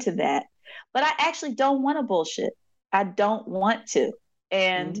open to that. But I actually don't want to bullshit. I don't want to.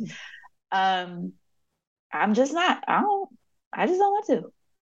 And I'm just not, I just don't want to.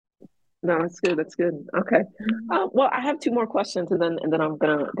 No, that's good. That's good. Okay. Well, I have two more questions, and then I'm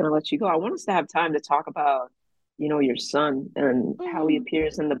gonna let you go. I want us to have time to talk about, your son and how he Mm,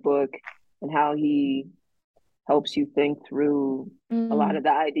 appears in the book, and how he helps you think through a lot mm, of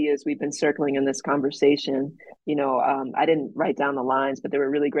the ideas we've been circling in this conversation. I didn't write down the lines, but there were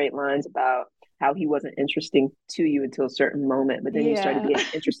really great lines about how he wasn't interesting to you until a certain moment, but then you started yeah. being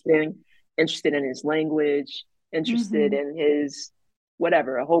interested in his language, interested hmm in his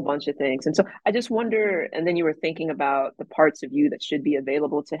whatever, a whole bunch of things. And so I just wonder, and then you were thinking about the parts of you that should be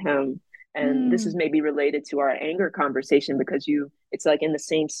available to him. And this is Mm, maybe related to our anger conversation because it's like in the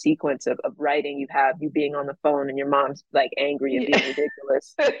same sequence of writing, you have you being on the phone and your mom's like angry and being yeah.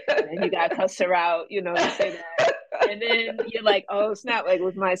 ridiculous. And then you got to cuss her out, you say that. And then you're like, oh, snap, like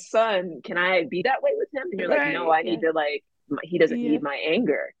with my son, can I be that way with him? And you're like, no, Right. I need Yeah. to like, he doesn't Yeah. need my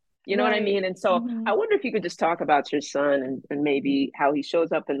anger. You know what I Right. mean? And so hmm I wonder if you could just talk about your son and maybe how he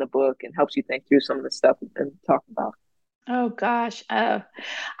shows up in the book and helps you think through some of the stuff and talk about. Oh gosh. I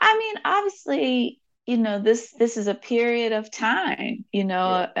mean, obviously, this is a period of time,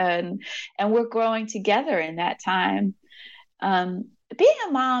 Yeah. and we're growing together in that time. Being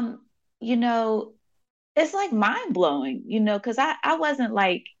a mom, you know, it's like mind blowing, because I wasn't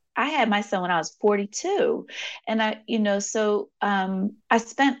like I had my son when I was 42. And I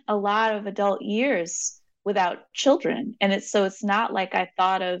spent a lot of adult years without children. And it's not like I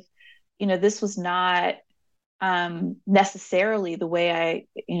thought of, this was not necessarily the way I,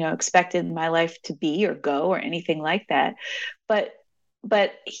 expected my life to be or go or anything like that. But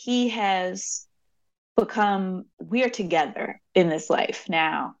he has become, we're together in this life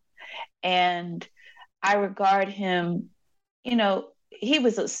now. And I regard him, he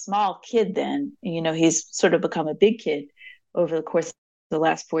was a small kid then, he's sort of become a big kid over the course of the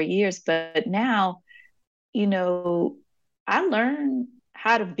last 4 years. But now, you know, I learn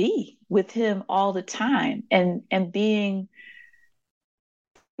how to be with him all the time, and being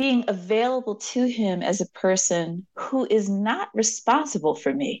available to him as a person who is not responsible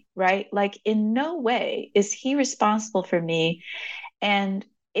for me, right? Like in no way is he responsible for me. And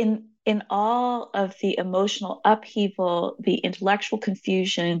in all of the emotional upheaval, the intellectual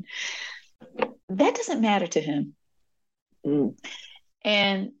confusion, that doesn't matter to him. Mm.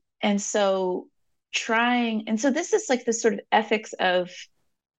 And so this is like the sort of ethics of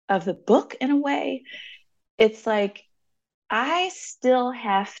the book in a way. It's like I still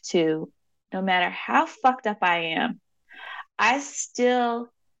have to, no matter how fucked up I am, I still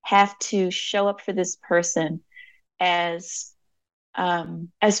have to show up for this person as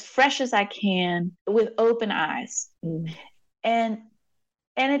fresh as I can with open eyes. Mm. And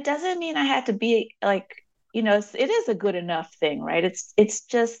it doesn't mean I have to be like, it is a good enough thing, right? It's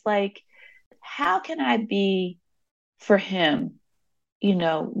just like, how can I be for him,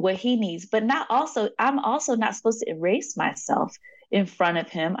 what he needs, but not also, I'm also not supposed to erase myself in front of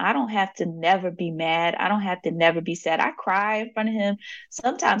him. I don't have to never be mad. I don't have to never be sad. I cry in front of him,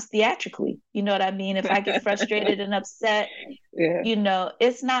 sometimes theatrically. You know what I mean? If I get frustrated and upset, Yeah.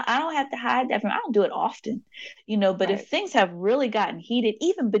 it's not, I don't have to hide that from, I don't do it often, but Right. if things have really gotten heated,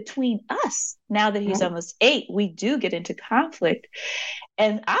 even between us, now that he's Right. almost 8, we do get into conflict,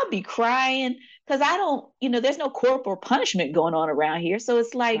 and I'll be crying because I don't, there's no corporal punishment going on around here. So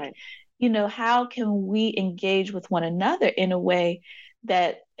it's like, Right. how can we engage with one another in a way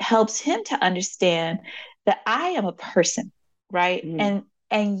that helps him to understand that I am a person, right? Mm.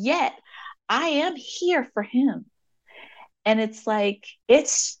 And yet I am here for him. And it's like it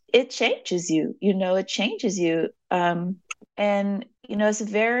changes you, it changes you. And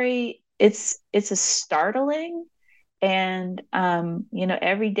it's a startling and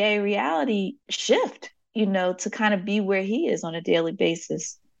everyday reality shift, to kind of be where he is on a daily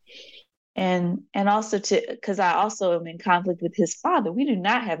basis. And also because I also am in conflict with his father. We do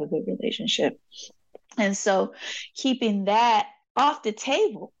not have a good relationship. And so keeping that off the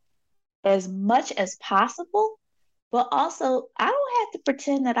table as much as possible, but also I don't have to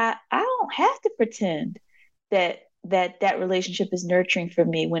pretend that I don't have to pretend that relationship is nurturing for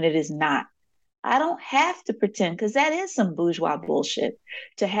me when it is not. I don't have to pretend, because that is some bourgeois bullshit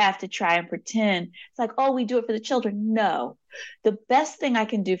to have to try and pretend. It's like, oh, we do it for the children. No. The best thing I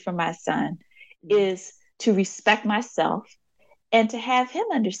can do for my son Mm. is to respect myself and to have him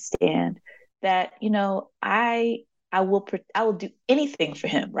understand that, I will do anything for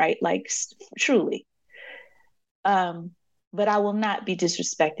him, right? Like truly. But I will not be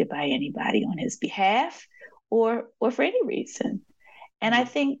disrespected by anybody on his behalf or for any reason. And I Mm.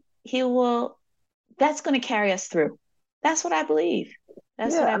 think he will, that's going to carry us through. That's what I believe.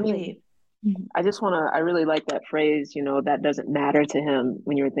 That's Yeah, what I I mean, believe. Mhm. I really like that phrase, that doesn't matter to him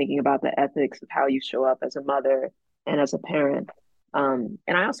when you're thinking about the ethics of how you show up as a mother and as a parent. And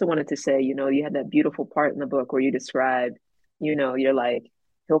I also wanted to say, you had that beautiful part in the book where you described, you're like,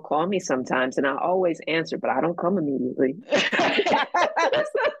 he'll call me sometimes and I always answer, but I don't come immediately.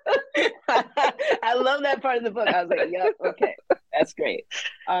 I love that part of the book. I was like, yep, okay, that's great.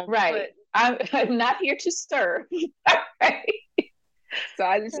 Right. I'm not here to serve. So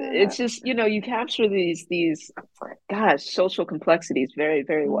it's just, you capture these, gosh, social complexities very,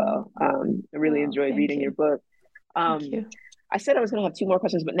 very well. I really enjoyed reading your book. Thank you. I said I was going to have two more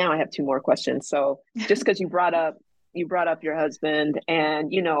questions, but now I have two more questions. So just because you brought up your husband,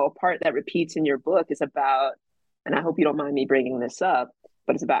 and a part that repeats in your book is about, and I hope you don't mind me bringing this up,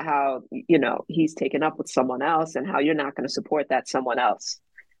 but it's about how he's taken up with someone else and how you're not going to support that someone else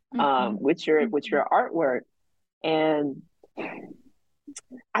with your artwork. And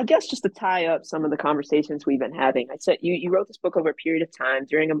I guess just to tie up some of the conversations we've been having, I said you wrote this book over a period of time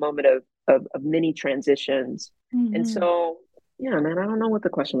during a moment of many transitions. And so, yeah, man, I don't know what the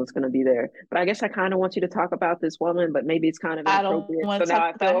question was going to be there, but I guess I kind of want you to talk about this woman, but maybe it's kind of inappropriate. I don't want to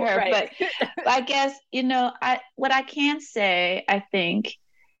talk about her, right. But I guess, what I can say, I think,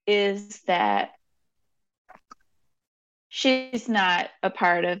 is that she's not a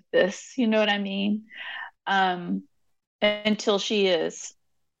part of this. You know what I mean? Until she is,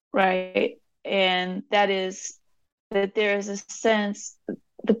 right? And that is that there is a sense,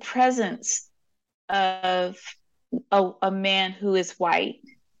 the presence of a man who is white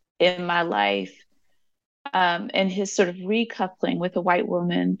in my life, and his sort of recoupling with a white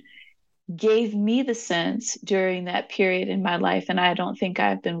woman gave me the sense during that period in my life, and I don't think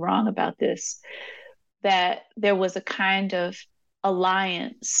I've been wrong about this, that there was a kind of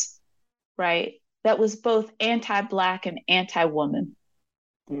alliance, right, that was both anti-Black and anti-woman,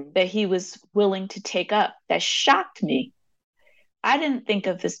 that he was willing to take up. That shocked me. I didn't think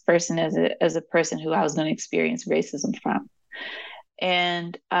of this person as a person who I was going to experience racism from.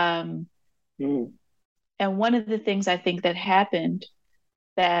 And and one of the things I think that happened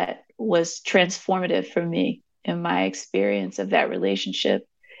that was transformative for me in my experience of that relationship,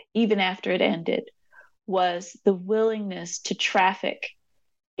 even after it ended, was the willingness to traffic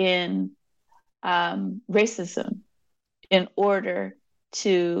in racism in order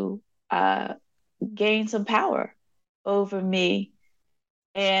to gain some power over me,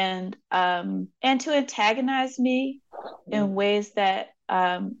 and to antagonize me in ways that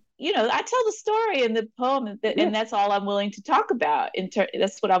I tell the story in the poem, and that's all I'm willing to talk about.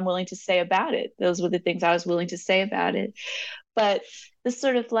 That's what I'm willing to say about it. Those were the things I was willing to say about it. But the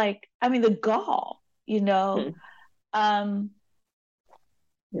sort of the gall,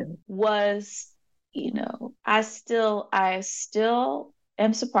 was, I still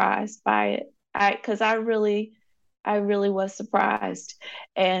am surprised by it. Because I really was surprised.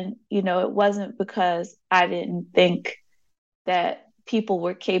 And, it wasn't because I didn't think that people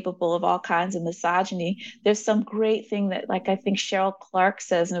were capable of all kinds of misogyny. There's some great thing that, I think Cheryl Clarke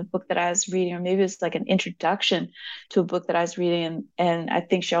says in a book that I was reading, or maybe it's like an introduction to a book that I was reading. And I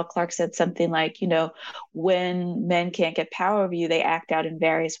think Cheryl Clarke said something like, when men can't get power over you, they act out in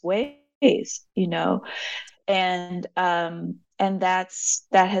various ways, and that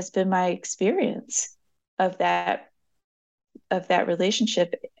has been my experience of that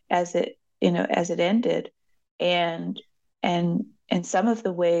relationship as it ended. And some of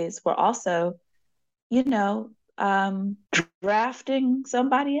the ways were also, drafting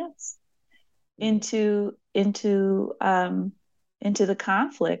somebody else into the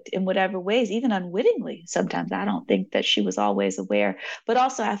conflict in whatever ways, even unwittingly. Sometimes I don't think that she was always aware, but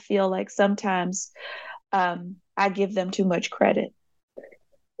also I feel like sometimes I give them too much credit.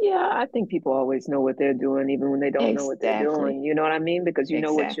 Yeah, I think people always know what they're doing, even when they don't know what they're doing. You know what I mean? Because you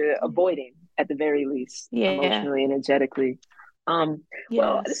know what you're avoiding at the very least, emotionally, energetically.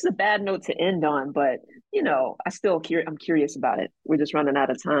 Well, this is a bad note to end on, but I'm curious about it. We're just running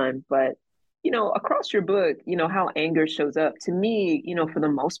out of time, but across your book, how anger shows up to me, for the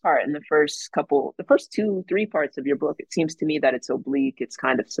most part in the first 2-3 parts of your book, it seems to me that it's oblique, it's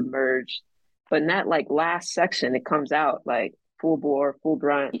kind of submerged, but in that last section, it comes out full bore, full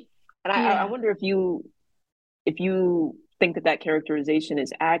brunt. And I wonder if you think that characterization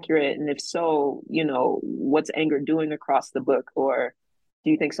is accurate, and if so, what's anger doing across the book, or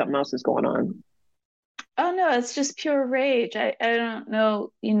do you think something else is going on? Oh no, it's just pure rage. I don't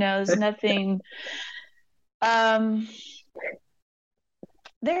know, there's nothing. Anger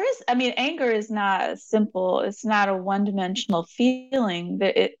is not simple. It's not a one-dimensional feeling,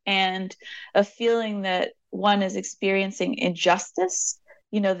 and a feeling that one is experiencing injustice,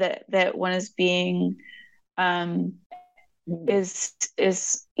 you know, that one is being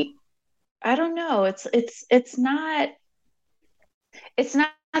is I don't know, it's not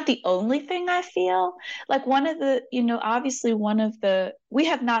the only thing I feel. Like one of the, you know, obviously one of the, we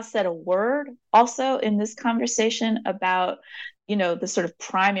have not said a word also in this conversation about, you know, the sort of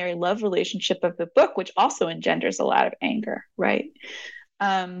primary love relationship of the book, which also engenders a lot of anger, right?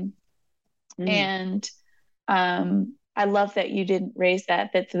 And I love that you didn't raise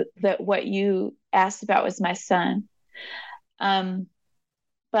that what you asked about was my son.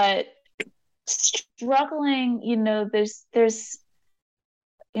 But struggling, you know, there's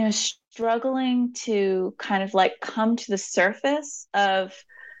you know, struggling to kind of like come to the surface of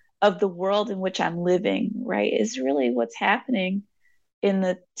the world in which I'm living, right, is really what's happening in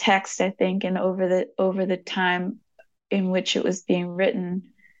the text, I think, and over the time in which it was being written.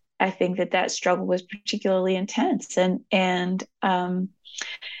 I think that struggle was particularly intense, and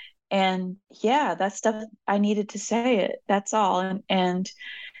yeah, that stuff, I needed to say it. That's all. And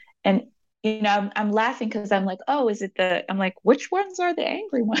you know, I'm laughing because I'm like, oh, I'm like, which ones are the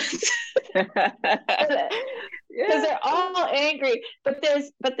angry ones? Because they're all angry. But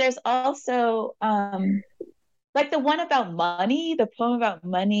there's also like the one about money, the poem about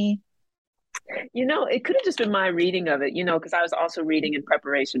money. You know, it could have just been my reading of it, you know, because I was also reading in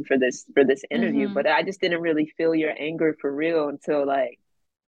preparation for this interview, but I just didn't really feel your anger for real until like,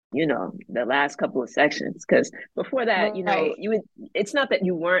 you know, the last couple of sections. Because before that, you know, it's not that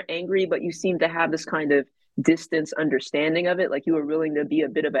you weren't angry, but you seemed to have this kind of distance understanding of it. Like you were willing to be a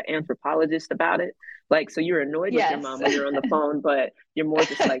bit of an anthropologist about it. Like, so you're annoyed with your mom when you're on the phone, but you're more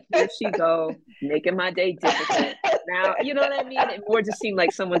just like, here she go, making my day difficult. Now, you know what I mean? It more just seemed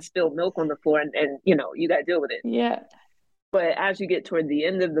like someone spilled milk on the floor and you know, you got to deal with it. Yeah. But as you get toward the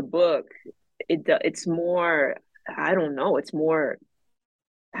end of the book, it's more, I don't know, it's more,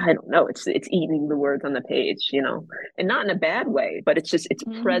 I don't know. It's eating the words on the page, you know, and not in a bad way, but it's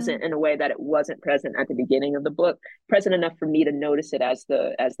present in a way that it wasn't present at the beginning of the book. Present enough for me to notice it as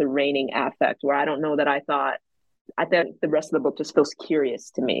the reigning affect. Where I don't know that I thought the rest of the book just feels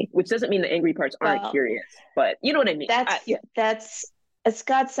curious to me, which doesn't mean the angry parts aren't curious, but you know what I mean. It's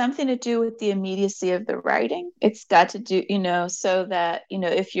got something to do with the immediacy of the writing. It's got to do, you know, so that, you know,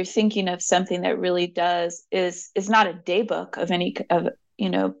 if you're thinking of something that really is not a day book of any of, you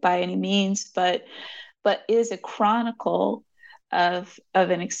know, by any means, but is a chronicle of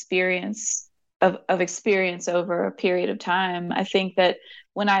an experience of experience over a period of time. I think that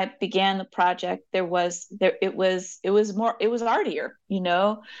when I began the project, it was artier, you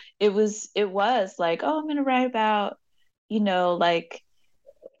know, it was like, oh, I'm going to write about, you know, like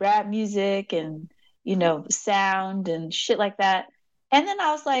rap music and, you know, sound and shit like that. And then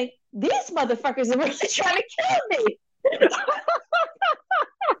I was like, these motherfuckers are really trying to kill me.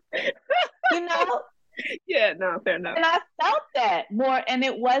 You know? Yeah, no, fair enough. And I felt that more, and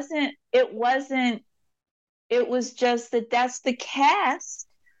it was just that's the cast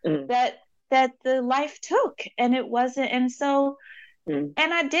that the life took, and it wasn't, and so, and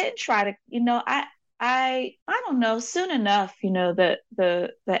I did try to, you know, I don't know, soon enough, you know,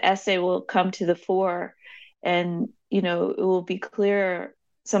 the essay will come to the fore, and, you know, it will be clear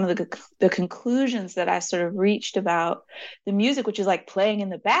some of the conclusions that I sort of reached about the music, which is like playing in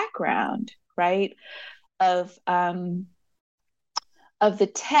the background, right, of the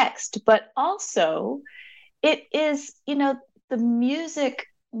text, but also it is, you know, the music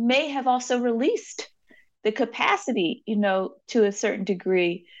may have also released the capacity, you know, to a certain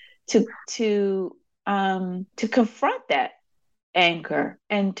degree to confront that anger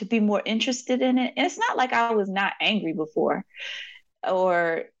and to be more interested in it. And it's not like I was not angry before,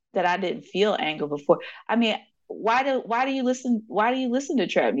 or that I didn't feel anger before. I mean, why do you listen to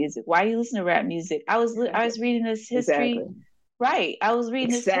trap music? Why do you listen to rap music? I was reading this history. Exactly. Right. I was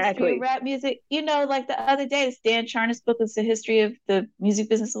reading this history of rap music. You know, like the other day, it's Dan Charnas' book. It's the history of the music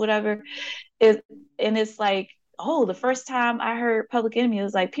business or whatever. And it's like, oh, the first time I heard Public Enemy, it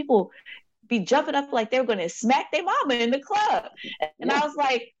was like people be jumping up like they were going to smack their mama in the club. And I was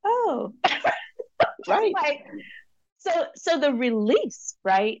like, oh. Right. Like, so the release,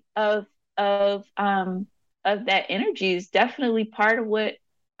 right, of that energy is definitely part of what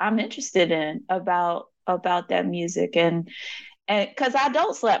I'm interested in about that music, and because I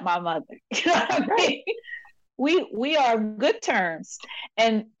don't slap my mother, you know what I mean? We are on good terms,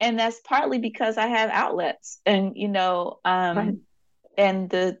 and that's partly because I have outlets, and, you know, right. And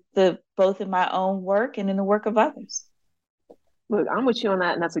the both in my own work and in the work of others. Look, I'm with you on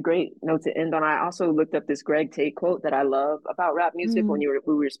that, and that's a great note to end on. I also looked up this Greg Tate quote that I love about rap music when we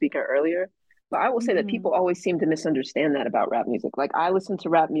were speaking earlier. But I will say that Mm-hmm. people always seem to misunderstand that about rap music. Like I listen to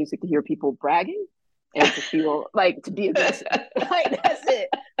rap music to hear people bragging and to feel like to be aggressive. Like that's it.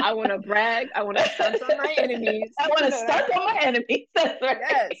 I want to brag. I want to stunt on my enemies. I want to stunt on my enemies. That's right.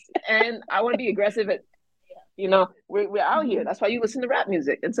 Yes, and I want to be aggressive at. We're out here. That's why you listen to rap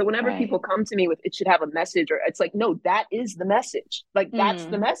music. And so whenever people come to me with it should have a message, or it's like, no, that is the message. Like that's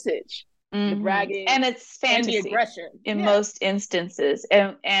the message. The bragging and it's fantasy and the aggression in most instances.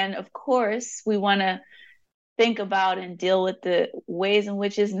 And of course, we want to think about and deal with the ways in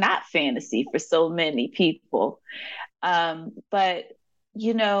which it's not fantasy for so many people. But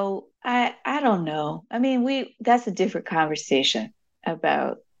I don't know. I mean, that's a different conversation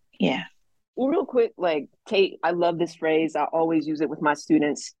about, yeah. Well, real quick, like Tate, I love this phrase. I always use it with my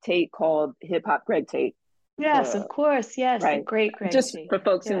students. Tate called hip hop Greg Tate. Yes, of course. Yes, right. The great Greg Just Tate. for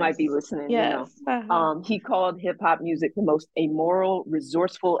folks who might be listening, he called hip hop music the most amoral,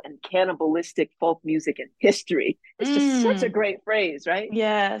 resourceful, and cannibalistic folk music in history. It's just such a great phrase, right?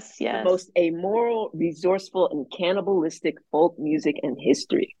 Yes. The most amoral, resourceful, and cannibalistic folk music in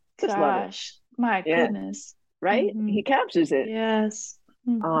history. Just love it. My goodness. Right? He captures it. Yes.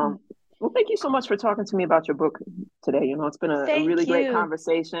 Well, thank you so much for talking to me about your book today. It's been a really great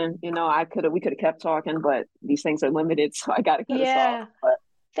conversation. We could have kept talking, but these things are limited, so I got to cut us off. But,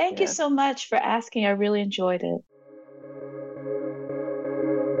 thank you so much for asking. I really enjoyed it.